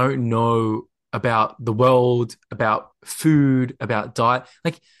we don't know about the world, about food, about diet.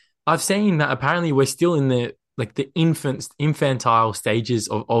 Like I've seen that apparently we're still in the like the infantile stages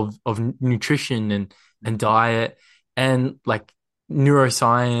of nutrition and diet. and like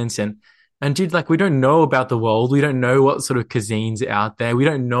neuroscience and dude, like we don't know about the world. We don't know what sort of cuisines are out there. We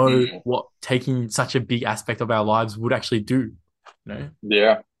don't know Mm, what taking such a big aspect of our lives would actually do. You know?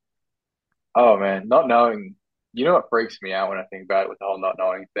 yeah. Oh man, not knowing. You know what freaks me out when I think about it with the whole not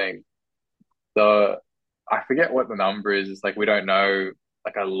knowing thing? The I forget what the number is. It's like we don't know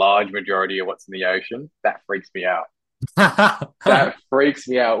like a large majority of what's in the ocean. That freaks me out. That freaks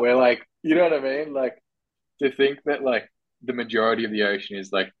me out. We're like, you know what I mean? Like to think that like the majority of the ocean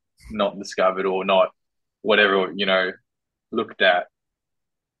is like not discovered or not whatever, looked at.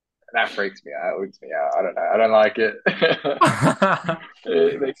 That freaks me out. It freaks me out. I don't know. I don't like it.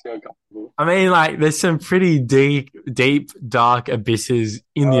 It makes me uncomfortable. I mean, like, there's some pretty deep, dark abysses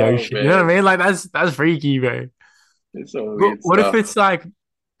in the Oh ocean. You know what I man, mean? Like, that's freaky, bro. it's some But weird what if stuff. it's like, I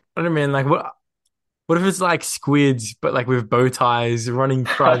don't know, man, like, what if it's like squids, but like with bow ties running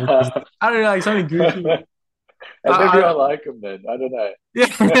driving through? I don't know, like something goofy. And maybe I I, like them then. I don't know.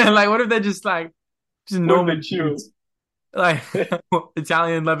 yeah, like, what if they're just like, just What if normal they chill? dudes, like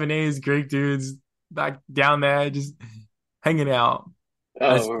Italian, Lebanese, Greek dudes, like down there, just hanging out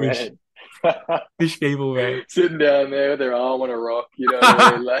as Oh man. fish people, man. Sitting down there with their arm on a rock, you know what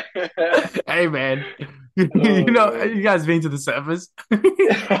I mean? Like, Hey man, you oh know man. you guys been to the surface.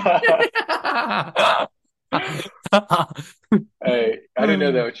 Hey, I didn't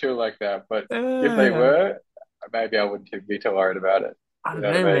know they were chill like that, but if they were, maybe I wouldn't be too worried about it. I You don't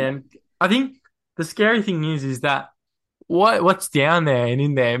know what know, I mean? man. I think the scary thing is that what's down there and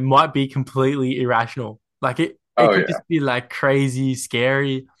in there might be completely irrational. Like it Oh could yeah. just be like crazy,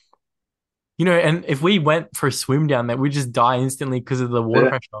 scary, you know. And if we went for a swim down there, we'd just die instantly because of the water Yeah.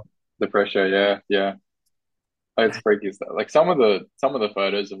 pressure. The pressure, yeah, yeah. Oh, it's freaky stuff. Like some of the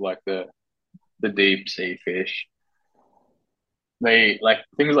photos of like the deep sea fish, they like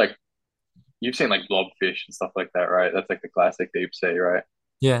things like you've seen like blobfish and stuff like that, right? That's like the classic deep sea, right?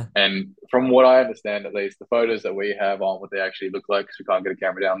 Yeah. And from what I understand, at least, the photos that we have aren't what they actually look like because we can't get a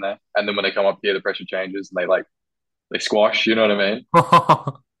camera down there. And then when they come up here, the pressure changes and they squash. You know what I mean?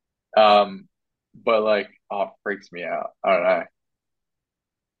 Um, but like, oh, it freaks me out. I don't know,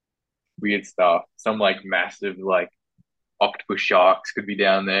 weird stuff. Some like massive like octopus sharks could be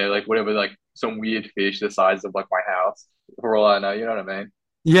down there, like whatever, like some weird fish the size of like my house. For all I know, you know what I mean?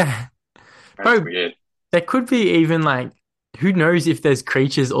 Yeah. That's Bro, weird. there could be even like who knows if there's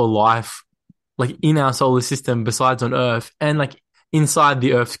creatures or life like in our solar system besides on Earth and like inside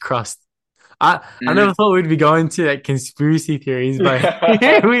the Earth's crust. I never Mm. thought we'd be going to like conspiracy theories, but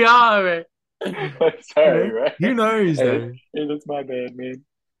here we are, man. You Sorry, know, right? who knows Hey, though? hey, that's my bad, man.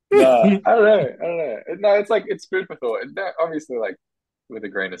 Nah, I don't know. I don't know. No, it's like it's food for thought. And that, obviously, like with a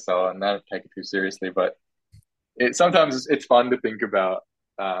grain of salt, and not take it too seriously. But it sometimes it's fun to think about.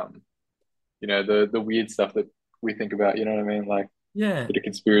 Um, the weird stuff that we think about. You know what I mean? Like Yeah, bit of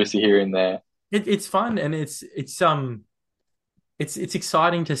conspiracy here and there. it's fun and it's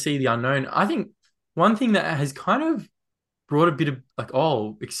exciting to see the unknown. I think one thing that has kind of brought a bit of like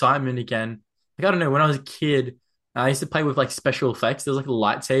excitement again. Like I don't know, when I was a kid, I used to play with like special effects. There was like a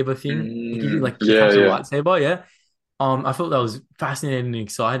lightsaber thing. Like you could like Yeah, catch a yeah. lightsaber, yeah. I thought that was fascinating and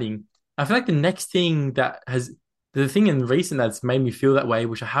exciting. I feel like the next thing that has the thing in recent that's made me feel that way,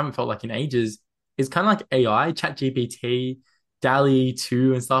 which I haven't felt like in ages, is kind of like AI, Chat GPT, DALL-E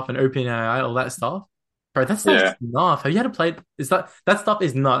 2 and stuff, and OpenAI, all that stuff. Bro, that stuff's Yeah. nuts. Have you had to play? Is that stuff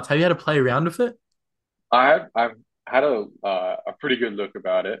is nuts? Have you had to play around with it? I've had a pretty good look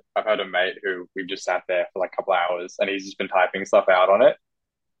about it. I've had a mate who we've just sat there for like a couple hours and he's just been typing stuff out on it.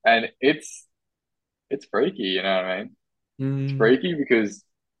 And it's freaky, you know what I mean? It's Mm, freaky because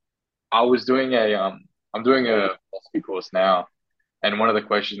I was doing I'm doing a philosophy course now, and one of the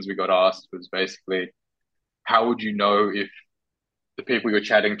questions we got asked was basically, how would you know if the people you're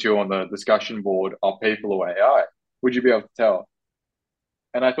chatting to on the discussion board are people or AI? Would you be able to tell?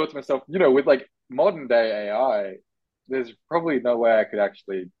 And I thought to myself, with like modern day AI, there's probably no way I could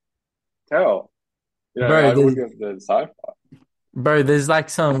actually tell. bro, I wouldn't be able to decipher. there's like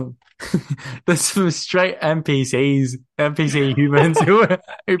some there's some straight NPC humans who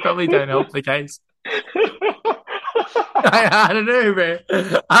probably don't help the case. I don't know, bro.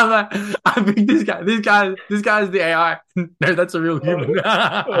 I'm like, I think this guy's the AI. No, that's a real human.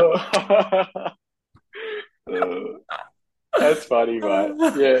 Uh, that's funny, mate.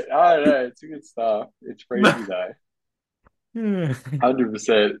 Yeah, I don't know. It's good stuff. It's freaky though.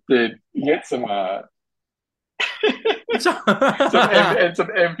 100%. Dude, you get some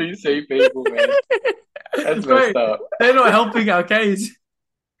NPC people, man. That's messed Bro, up. they're not helping our case.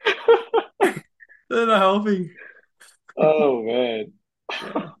 They're not helping. Oh man.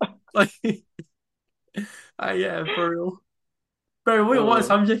 Yeah. Like Yeah, for real. Bro, wait, what Oh.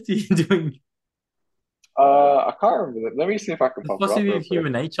 subject are you doing? I can't remember. Let me see if I can pop it up Philosophy real of quick.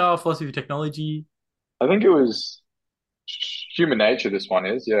 human nature, philosophy of technology. I think it was human nature. This one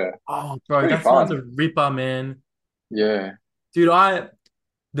is, yeah. Oh, It's bro, pretty that sounds fun. a ripper, man. Yeah. Dude,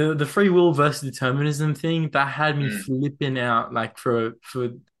 the free will versus determinism thing that had me Mm, flipping out like for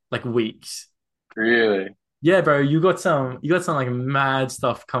like weeks. really. Yeah, bro, you got some like mad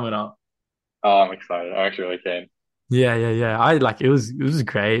stuff coming up. Oh, I'm excited. I'm actually really keen. Yeah, yeah, yeah. I like it was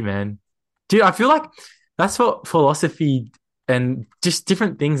great, man. Dude, I feel like that's what philosophy and just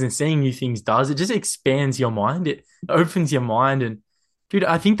different things and seeing new things does. It just expands your mind. It opens your mind and dude,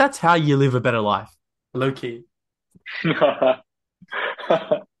 I think that's how you live a better life. Low key.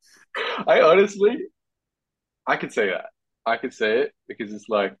 I honestly, I could say that. I could say it because it's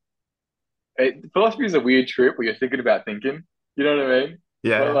like philosophy is a weird trip where you're thinking about thinking. You know what I mean? But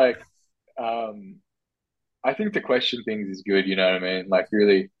Yeah. like, um, I think to question things is good. You know what I mean? Like,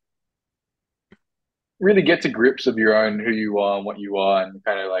 really get to grips of your own who you are and what you are, and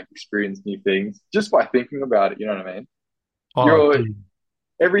kind of like experience new things just by thinking about it. You know what I mean? Oh, You're dude.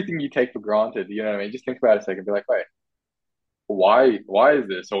 everything you take for granted. You know what I mean? Just think about it a second. Be like, wait, why is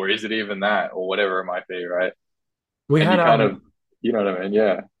this, or is it even that, or whatever it might be, right? We And had you kind of, you know what I mean?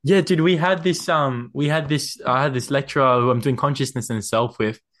 Yeah. yeah, dude, we had this I had this lecturer who I'm doing consciousness and self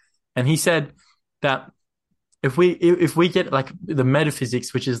with, and he said that if we get like the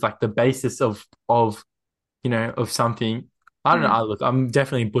metaphysics, which is like the basis of something. I don't know. Mm. Look, I'm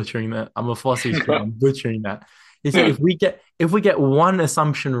definitely butchering that. I'm a philosophy student. I'm butchering that. He said if we get one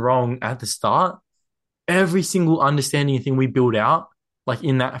assumption wrong at the start, every single understanding and thing we build out, like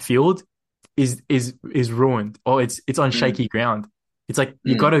in that field, is ruined or it's on Mm. shaky ground. It's like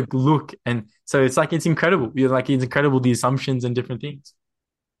you got Mm. to look, and so it's like it's incredible. You're like it's incredible the assumptions and different things.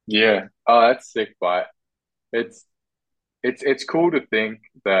 Yeah. Oh, that's sick, but it's it's cool to think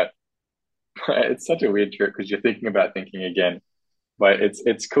that it's such a weird trip because you're thinking about thinking again. But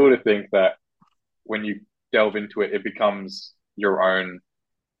it's cool to think that when you delve into it, it becomes your own,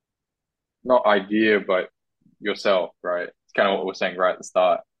 not idea, but yourself, right? It's kind of what we are saying right at the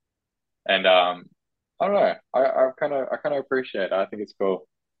start. And I don't know. I kind of appreciate it. I think it's cool.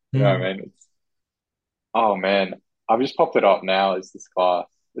 You know what Mm. I mean? It's oh man, I've just popped it up now. Is this class?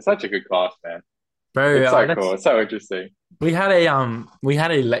 It's such a good class, man. Bro, It's so cool. that's It's so interesting. we had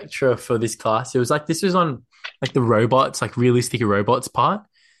a lecture for this class. It was like this was on like the robots, like realistic robots part.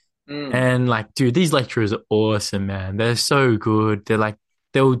 Mm, And like, dude, these lecturers are awesome, man. They're so good. They're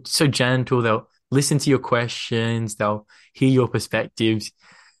so gentle. They'll listen to your questions. They'll hear your perspectives.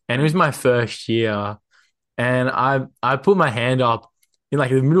 And it was mm. my first year, and I put my hand up in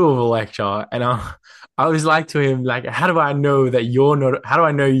like the middle of a lecture, and I was like to him like, how do I know that you're not? How do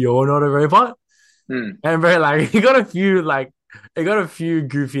I know you're not a robot? Mm. And bro, like he got a few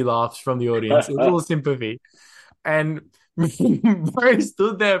goofy laughs from the audience. It was all sympathy. And Bray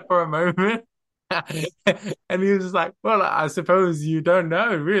stood there for a moment and he was just like, well, I suppose you don't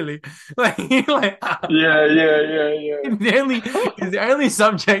know, really. Like Yeah, yeah, yeah, yeah. it's the only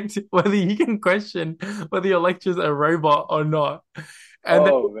subject whether you can question whether your lecture's a robot or not. And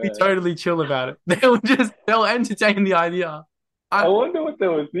they Oh will be man. totally chill about it. They'll entertain the idea. I I wonder what they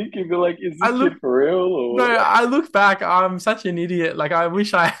were thinking. They're like, is I this kid look for real No, or what? I look back, I'm such an idiot. Like I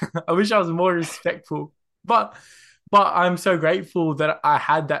wish I I wish I was more respectful. But I'm so grateful that I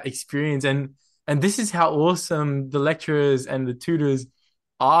had that experience, and this is how awesome the lecturers and the tutors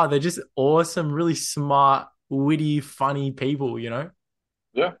are. They're just awesome, really smart, witty, funny people.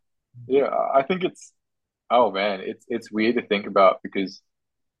 Yeah, yeah. I think it's oh man, it's weird to think about because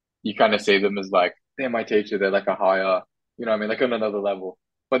you kind of see them as like, they're my teacher, they're like a higher, you know what I mean, like on another level.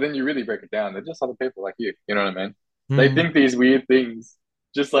 But then you really break it down, they're just other people like you know what I mean? They Mm. think these weird things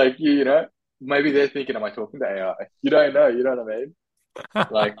just like you know? Maybe they're thinking, am I talking to AI? You don't know, you know what I mean?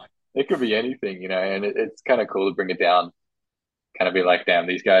 Like it could be anything, you know, and it's kind of cool to bring it down, kind of be like, damn,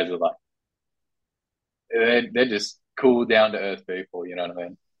 these guys are like, they're just cool, down to earth people, you know what I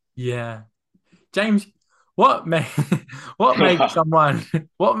Yeah. James, what make what makes mean? someone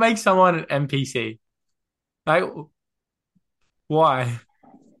what makes someone an NPC? Like why?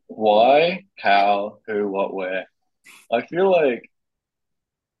 Why, how, who, what, where? I feel like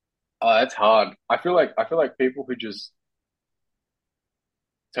that's hard. I feel like people who just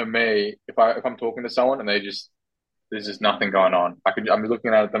to me, if I'm talking to someone and they just there's just nothing going on. I'm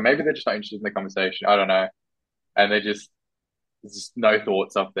looking at them. Maybe they're just not interested in the conversation. I don't know. And there's just no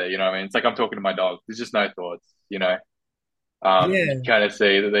thoughts up there. You know what I mean? It's like I'm talking to my dog. There's just no thoughts. You know. You Yeah. can kind of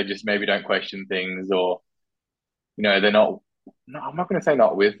see that they just maybe don't question things, or they're not. No, I'm not going to say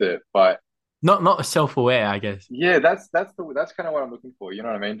not with it, but not self-aware, I guess. Yeah, that's kind of what I'm looking for. You know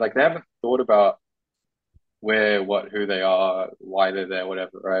what I mean? Like they haven't thought about where, what, who they are, why they're there,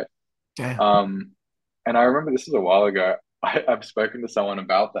 whatever, right? Yeah. Um, and I remember this was a while ago. I've spoken to someone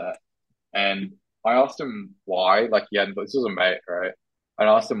about that, and I asked him why. Like he hadn't. This was a mate, right? And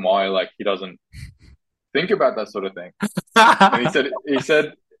I asked him why, like he doesn't think about that sort of thing. And he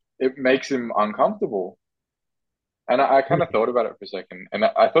said it makes him uncomfortable. And I kind of thought about it for a second, and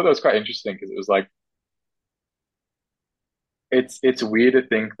I thought that was quite interesting because it was like it's weird to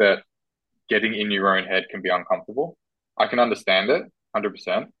think that getting in your own head can be uncomfortable. I can understand it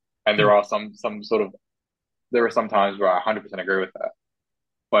 100%. And Mm. there are some times where I 100% agree with that.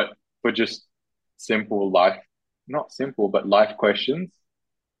 But for just simple life, not simple, but life questions,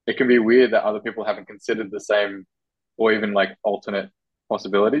 it can be weird that other people haven't considered the same or even like alternate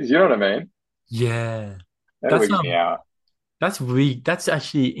possibilities. You know what I mean? Yeah. That That's wigs me out. that's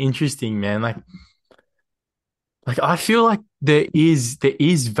actually interesting, man. Like I feel like there is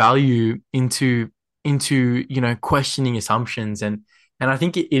value into questioning assumptions and I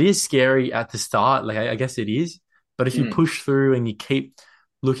think it is scary at the start. Like I guess it is, but if you Mm, push through and you keep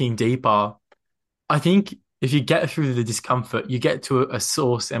looking deeper, I think if you get through the discomfort, you get to a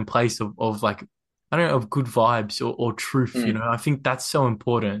source and place of like I don't know of good vibes or truth. mm, I think that's so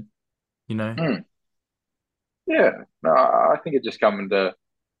important. You know. mm. Yeah. No, I think it just coming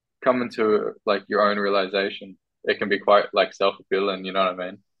to like your own realization. It can be quite like self-fulfilling, you know what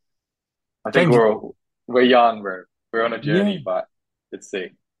I mean? I think James, we're young, bro. We're on a yeah. journey, but it's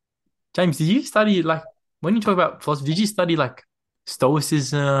sick. James, did you study like when you talk about philosophy, did you study like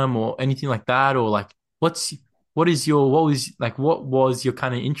stoicism or anything like that? Or like what's what was your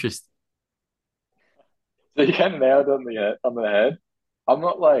kind of interest? So you kind of nailed it on the head. I'm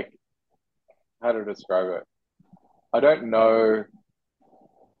not like how to describe it. I don't know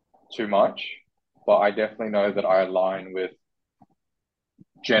too much, but I definitely know that I align with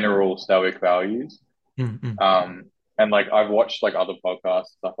general Stoic values. Mm-mm. Um, and like I've watched like other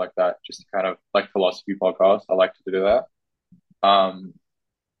podcasts, stuff like that, just kind of like philosophy podcasts. I like to do that. Um,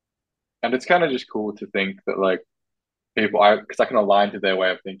 and it's kind of just cool to think that like because I can align to their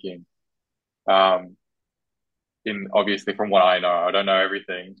way of thinking. Um, in obviously from what I don't know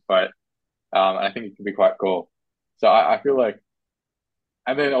everything, but I think it can be quite cool. So I feel like,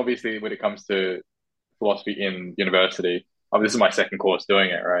 and then obviously when it comes to philosophy in university, this is my second course doing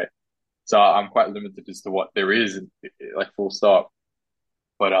it, right? So I'm quite limited as to what there is, like full stop.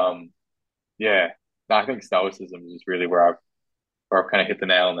 But yeah, no, I think Stoicism is really where I've kind of hit the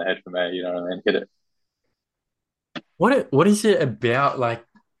nail on the head for me. You know what I mean? Hit it. What is it about like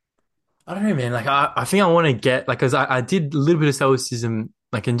I don't know, man. Like I think I want to get like because I did a little bit of stoicism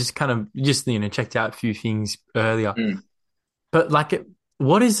like and just kind of just checked out a few things earlier. Mm, But like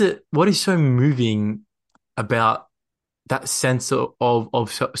what is so moving about that sense of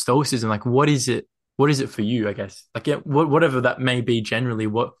stoicism? Like what is it for you, I guess? Like yeah, whatever that may be generally,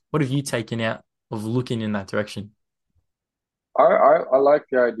 what have you taken out of looking in that direction? I like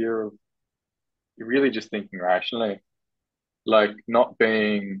the idea of really just thinking rationally, like not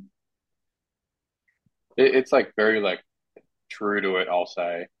being. It's like very like true to it, I'll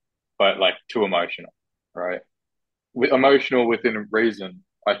say, but like too emotional, right? Emotional within reason,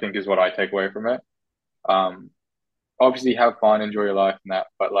 I think is what I take away from it. Um, obviously have fun, enjoy your life and that,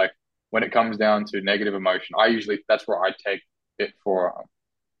 but like when it comes down to negative emotion, I usually that's where I take it for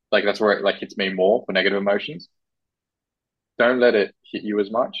like that's where it like hits me more for negative emotions. Don't let it hit you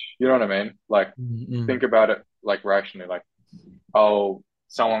as much. You know what I mean? Like Mm-mm. think about it like rationally, like, oh,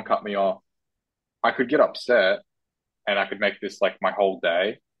 someone cut me off. I could get upset and I could make this like my whole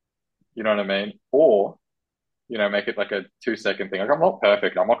day. You know what I mean? Or, make it like a 2 second thing. Like I'm not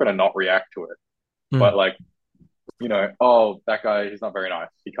perfect. I'm not gonna not react to it. But Mm, like, oh, that guy, he's not very nice.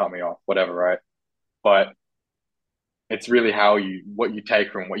 He cut me off, whatever, right? But it's really what you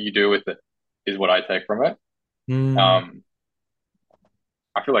take from what you do with it is what I take from it. mm. Um,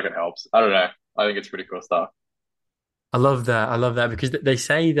 I feel like it helps. I don't know. I think it's pretty cool stuff. I love that. I love that because they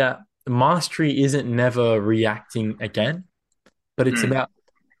say that mastery isn't never reacting again, but it's Mm, about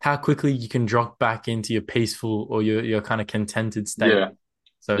how quickly you can drop back into your peaceful or your kind of contented state. yeah,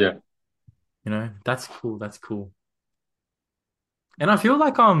 So, yeah. that's cool. That's cool. And I feel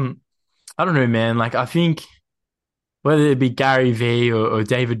like I don't know, man. Like I think whether it be Gary Vee or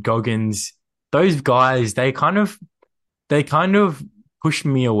David Goggins, those guys, they kind of pushed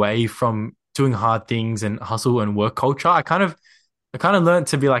me away from doing hard things and hustle and work culture. I kind of learned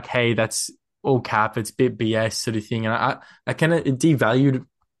to be like, hey, that's all cap, it's a bit BS sort of thing. And I kind of devalued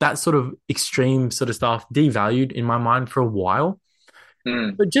that sort of extreme sort of stuff, devalued in my mind for a while.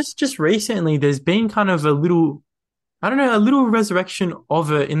 Mm, But just recently, there's been kind of a little, I don't know, a little resurrection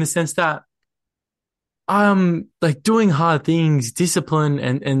of it in the sense that like doing hard things, discipline,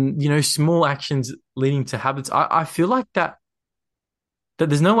 and small actions leading to habits. I feel like that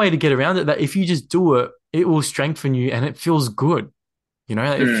there's no way to get around it. That if you just do it, it will strengthen you, and it feels good. It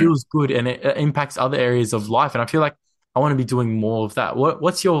mm. feels good, and it impacts other areas of life. And I feel like I want to be doing more of that.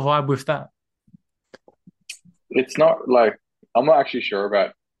 What's your vibe with that? It's not like I'm not actually sure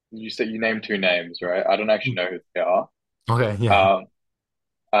about. You said you named two names, right? I don't actually know who they are. Okay, yeah.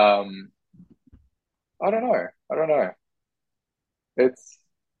 Um, um, I don't know. I don't know. It's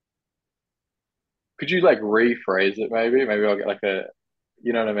Could you like rephrase it maybe? Maybe I'll get like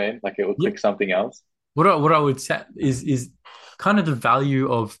you know what I mean? Like it will Yeah. click something else. What I would say is kind of the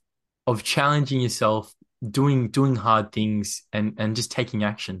value of challenging yourself, doing hard things and just taking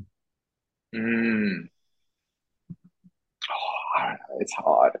action. Mm. I don't know. It's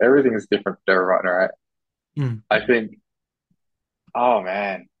hard. Everything is different for everyone, right? Mm. I think, oh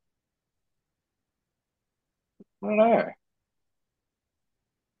man, I don't know.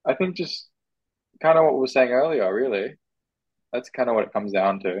 I think just kind of what we were saying earlier, really. That's kind of what it comes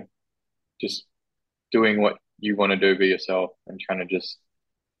down to. Just doing what you want to do, be yourself, and trying to just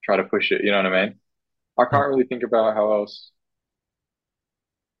try to push it. You know what I mean? I Mm. can't really think about how else.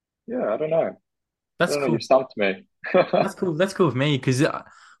 Yeah, I don't know. I That's don't know. You cool. stumped me. That's cool. That's cool with me because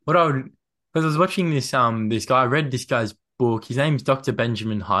what I would because I was watching this guy. I read this guy's book. His name's Dr.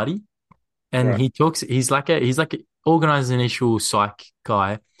 Benjamin Hardy, and Right. he talks. He's like an organizational psych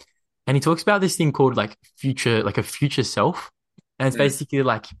guy, and he talks about this thing called like a future self, and it's Mm, basically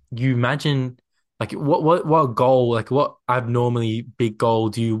like you imagine like what goal, like what abnormally big goal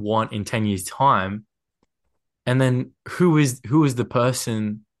do you want in 10 years time, and then who is the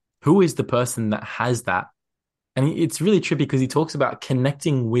person that has that. And it's really trippy because he talks about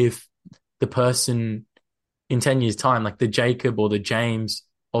connecting with the person in 10 years' time, like the Jacob or the James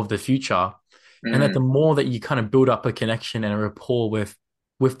of the future. And that the mm, more that you kind of build up a connection and a rapport with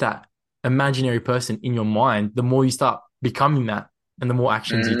that imaginary person in your mind, the more you start becoming that and the more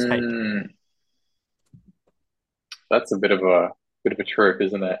actions you take. mm. That's a bit of a trope,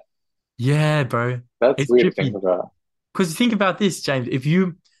 isn't it? Yeah, bro. That's It's weird to think trippy. about. Because think about this, James. If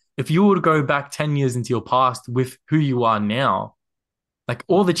you were to go back 10 years into your past with who you are now, like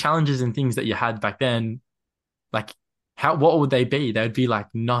all the challenges and things that you had back then, like what would they be? They would be like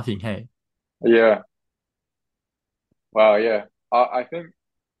nothing, hey. Yeah. Wow. Yeah. I think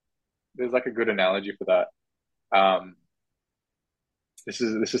there's like a good analogy for that. This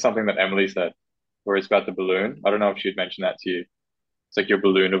is something that Emily said, where it's about the balloon. I don't know if she'd mentioned that to you. It's like your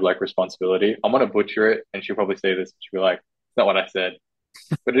balloon of like responsibility. I'm gonna butcher it, and she'll probably say this. She'll be like, "It's not what I said,"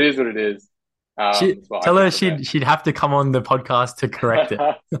 but it is what it is. She That's what I tell her took from it. she'd have to come on the podcast to correct it.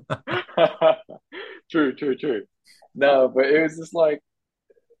 True, true, true. No, but it was just like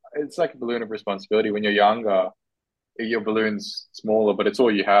it's like a balloon of responsibility. When you're younger, your balloon's smaller, but it's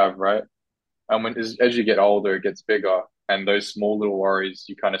all you have, right? And as you get older, it gets bigger, and those small little worries,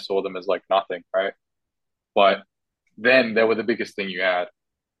 you kind of saw them as like nothing, right? But then they were the biggest thing you had.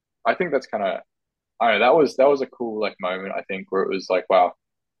 I think that's kind of I don't know. That was a cool like moment. I think where it was like, wow,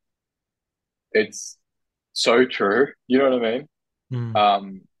 it's so true. You know what I mean? Mm,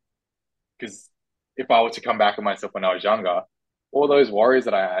 Um, because if I were to come back on myself when I was younger, all those worries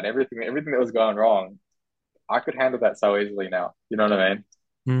that I had, everything that was going wrong, I could handle that so easily now. You know what I mean?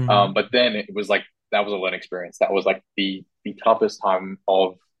 mm. But then it was like that was a learning experience. That was like the toughest time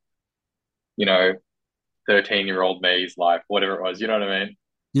of you know 13-year-old me's life, whatever it was. You know what I mean?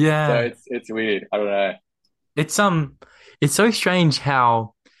 So Yeah. it's weird. I don't know. It's it's so strange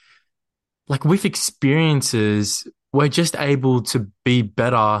how like with experiences we're just able to be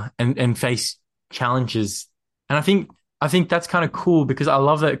better and face challenges. And I think that's kind of cool because I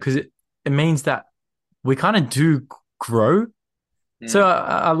love that because it means that we kind of do grow. So Mm,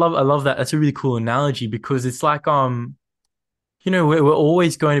 I love that. That's a really cool analogy because it's like we're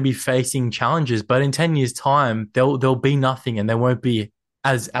always going to be facing challenges, but in 10 years' time, there'll be nothing and they won't be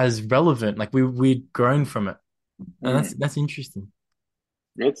as relevant. Like we'd grown from it. And that's mm. that's interesting.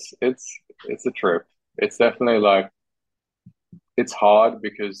 It's a trip. It's definitely like it's hard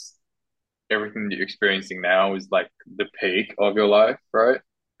because everything that you're experiencing now is like the peak of your life, right?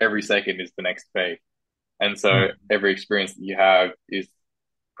 Every second is the next peak. And so Mm. every experience that you have is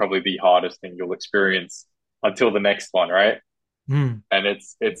probably the hardest thing you'll experience until the next one, right? Mm. And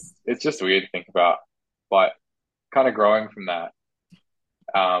it's just weird to think about. But kind of growing from that,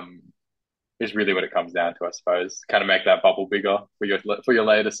 um, is really what it comes down to, I suppose. Kind of make that bubble bigger for your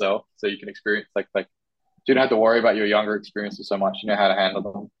later self so you can experience like you don't have to worry about your younger experiences so much. You know how to handle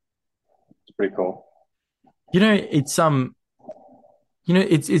them. It's pretty cool.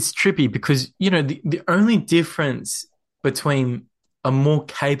 It's trippy because the only difference between a more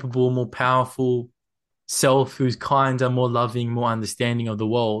capable, more powerful self who's kinder, more loving, more understanding of the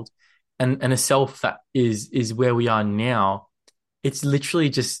world, and a self that is where we are now, it's literally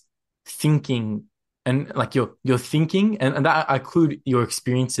just thinking and like your thinking and that I include your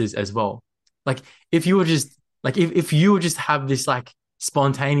experiences as well. Like if you were just if you would just have this like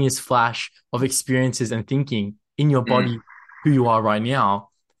spontaneous flash of experiences and thinking in your Mm, body who you are right now,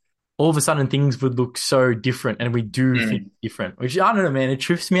 all of a sudden things would look so different and we do think mm. different. Which I don't know, man, it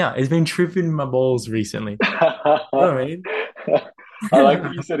trips me out. It's been tripping my balls recently. You know what I mean? I like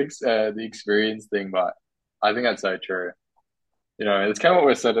that you said the experience thing, but I think that's so true. You know, it's kind of what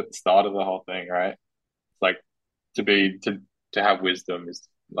we said at the start of the whole thing, right? It's like to be to have wisdom is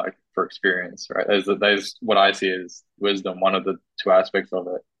like for experience, right? There's what I see as wisdom, one of the two aspects of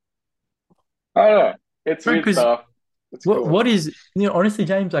it. I don't know. It's weird Because stuff. It's what cool. is honestly,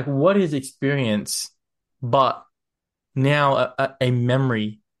 James, like what is experience but now a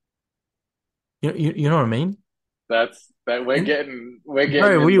memory? You know what I mean? That's that And we're getting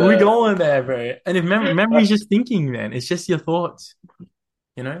bro, in we the going there, bro. And if memory is just thinking, man, it's just your thoughts,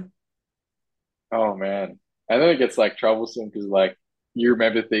 you know? oh man. And then it gets like troublesome because like you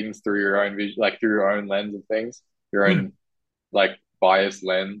remember things through your own vision, like through your own lens of things, your Mm. own like biased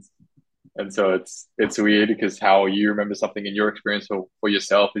lens. And so it's weird because how you remember something in your experience for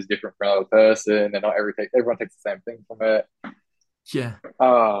yourself is different from another person, and not everyone takes the same thing from it. Yeah,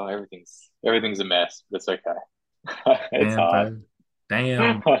 Oh, everything's a mess, but it's okay. It's damn, hard. bro.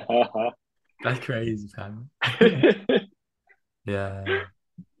 Damn, that's crazy, fam. Yeah,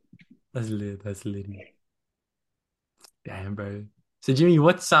 that's lit. That's litty. Damn, bro. So Jimmy,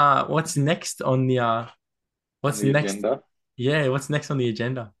 what's next on the On what's the next? agenda. Yeah, what's next on the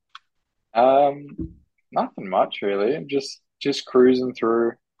agenda? Um, Nothing much really. Just cruising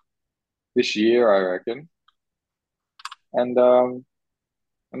through this year, I reckon, and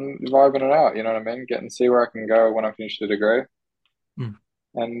and vibing it out. You know what I mean? Getting see where I can go when I finish the degree, Mm,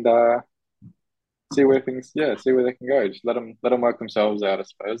 and see where they can go. Just let them work themselves out. I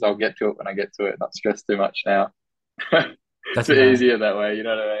suppose I'll get to it when I get to it. Not stress too much now. It's that's a bit bad. easier that way. You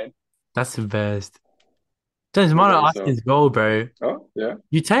know what I mean? That's the best. James, What might about I ask yourself? as well, bro? Oh yeah.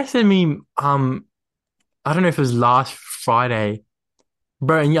 You texted me, I don't know if it was last Friday,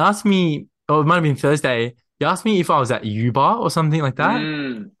 bro, and you asked me, or it might have been Thursday. You asked me if I was at Uber or something like that.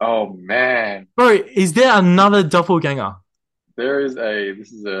 Oh man. Bro, is there another doppelganger?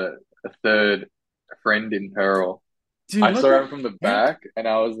 This is a third friend in peril. Dude, I what saw the him from the heck? back and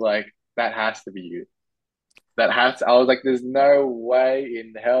I was like, that has to be you. I was like, there's no way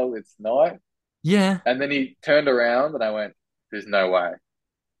in hell it's not. Yeah. And then he turned around and I went, there's no way.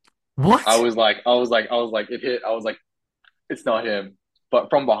 What? I was like, it hit. I was like, it's not him. But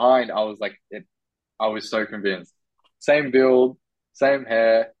from behind, I was like, I was so convinced. Same build, same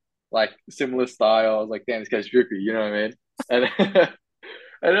hair, like similar style. I was like, damn, this guy's drippy. You know what I mean?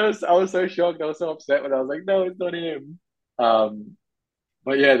 And I was so shocked. I was so upset when I was like, no, it's not him. Um,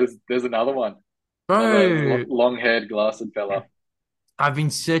 but yeah, there's another one, another Bro, long-haired, glassed fella. I've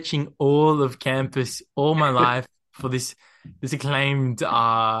been searching all of campus all my life for this acclaimed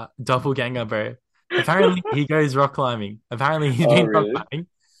doppelganger, bro. Apparently he goes rock climbing. Apparently he's Oh, been rock really? climbing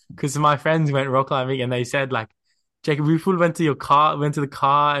because my friends went rock climbing and they said like, Jacob, we full went to the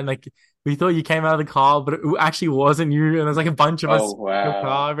car and like we thought you came out of the car, but it actually wasn't you. And there's like a bunch of us Oh, in your wow.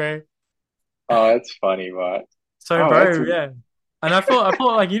 car, bro. Oh, that's funny, but So, oh, that's bro, yeah. And I thought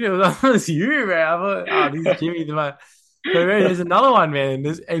like that was you, bro. I thought, oh, this is Jimmy. But bro, there's another one, man.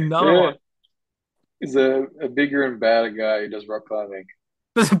 There's another one. yeah. He's a bigger and badder guy who does rock climbing.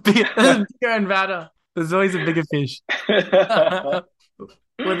 There's a bigger and badder. There's always a bigger fish.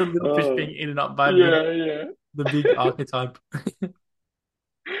 We're the little fish being Oh, eaten up by yeah, yeah. the big archetype.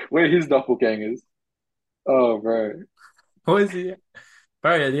 We're his doppelgangers. Oh, bro. What is it?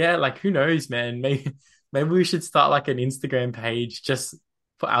 Bro, yeah, like who knows, man? Maybe we should start like an Instagram page just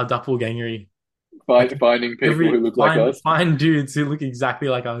for our doppelgangery. Like Finding people who every look like find us. find dudes who look exactly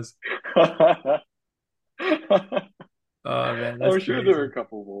like us. Oh man, that's I'm sure there are crazy. a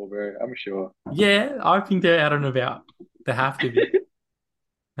couple more, bro. I'm sure. Yeah, I think they're out and about. They have to be.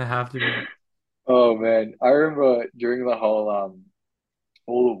 They have to be. Oh man, I remember during the whole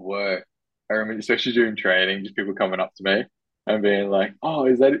of work. I remember especially during training, just people coming up to me and being like, "Oh,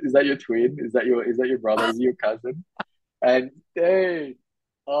 is that your twin? Is that your brother? Is he your cousin?" And dude,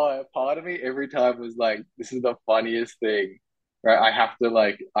 oh, part of me every time was like, "This is the funniest thing." Right? I have to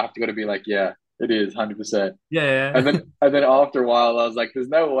go to be like, "Yeah, It is 100%. Yeah, And then after a while, I was like, "There's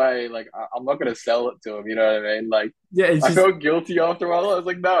no way. Like, I'm not gonna sell it to him." You know what I mean? Like, yeah. It's I just, felt guilty after a while. I was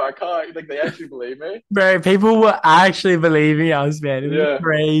like, "No, I can't." Like, they actually believe me. bro. People were actually believing us, man. It was Yeah,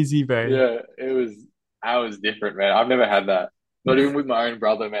 crazy, bro. yeah. It was. I was different, man. I've never had that. Not even with my own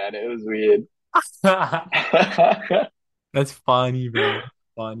brother, man. It was weird. That's funny, bro.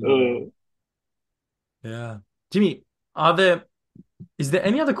 Funny, bro. Uh, Yeah. Jimmy, is there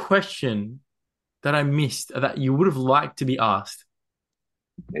any other question that I missed that you would have liked to be asked?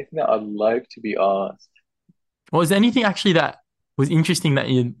 Anything that I'd like to be asked. Or is there anything actually that was interesting that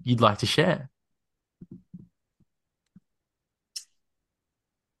you'd like to share?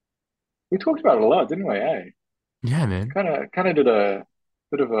 We talked about it a lot, didn't we? Hey, Yeah, man. kind of did a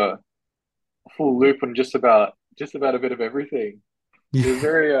bit of a full loop on just about a bit of everything. It was Yeah.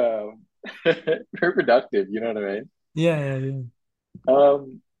 very very productive. You know what I mean? Yeah, yeah,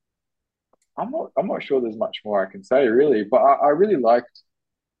 Um, I'm not sure there's much more I can say really, but I really liked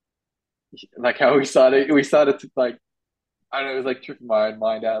like how we started to like I don't know, it was like tripping my own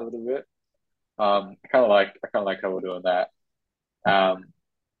mind out a little bit. I kind of like how we're doing that. Um,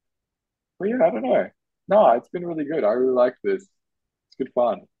 but yeah, I don't know. No, it's been really good. I really like this. It's good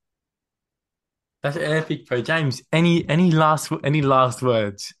fun. That's epic, bro. James, any last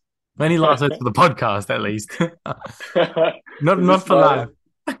words? Any last words for the podcast, at least. Not Is not this for my life.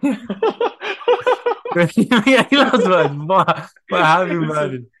 Any last words? What have you this is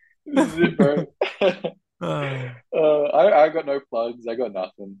murdered? this is it, bro. Oh, I got no plugs. I got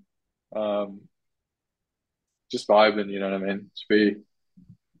nothing. Um, just vibing. You know what I mean? Just be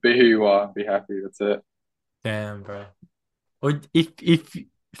who you are. Be happy. That's it. damn, bro. Or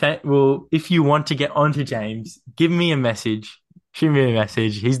if you want to get onto James, give me a message. Shoot me a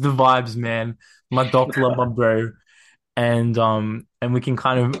message. He's the vibes man, my Doppler, my bro, and we can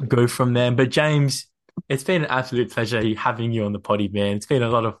kind of go from there. But James, it's been an absolute pleasure having you on the potty, man. It's been a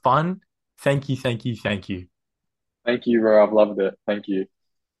lot of fun. Thank you, thank you, thank you. Thank you, bro. I've loved it. Thank you.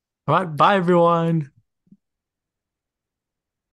 All right, bye everyone.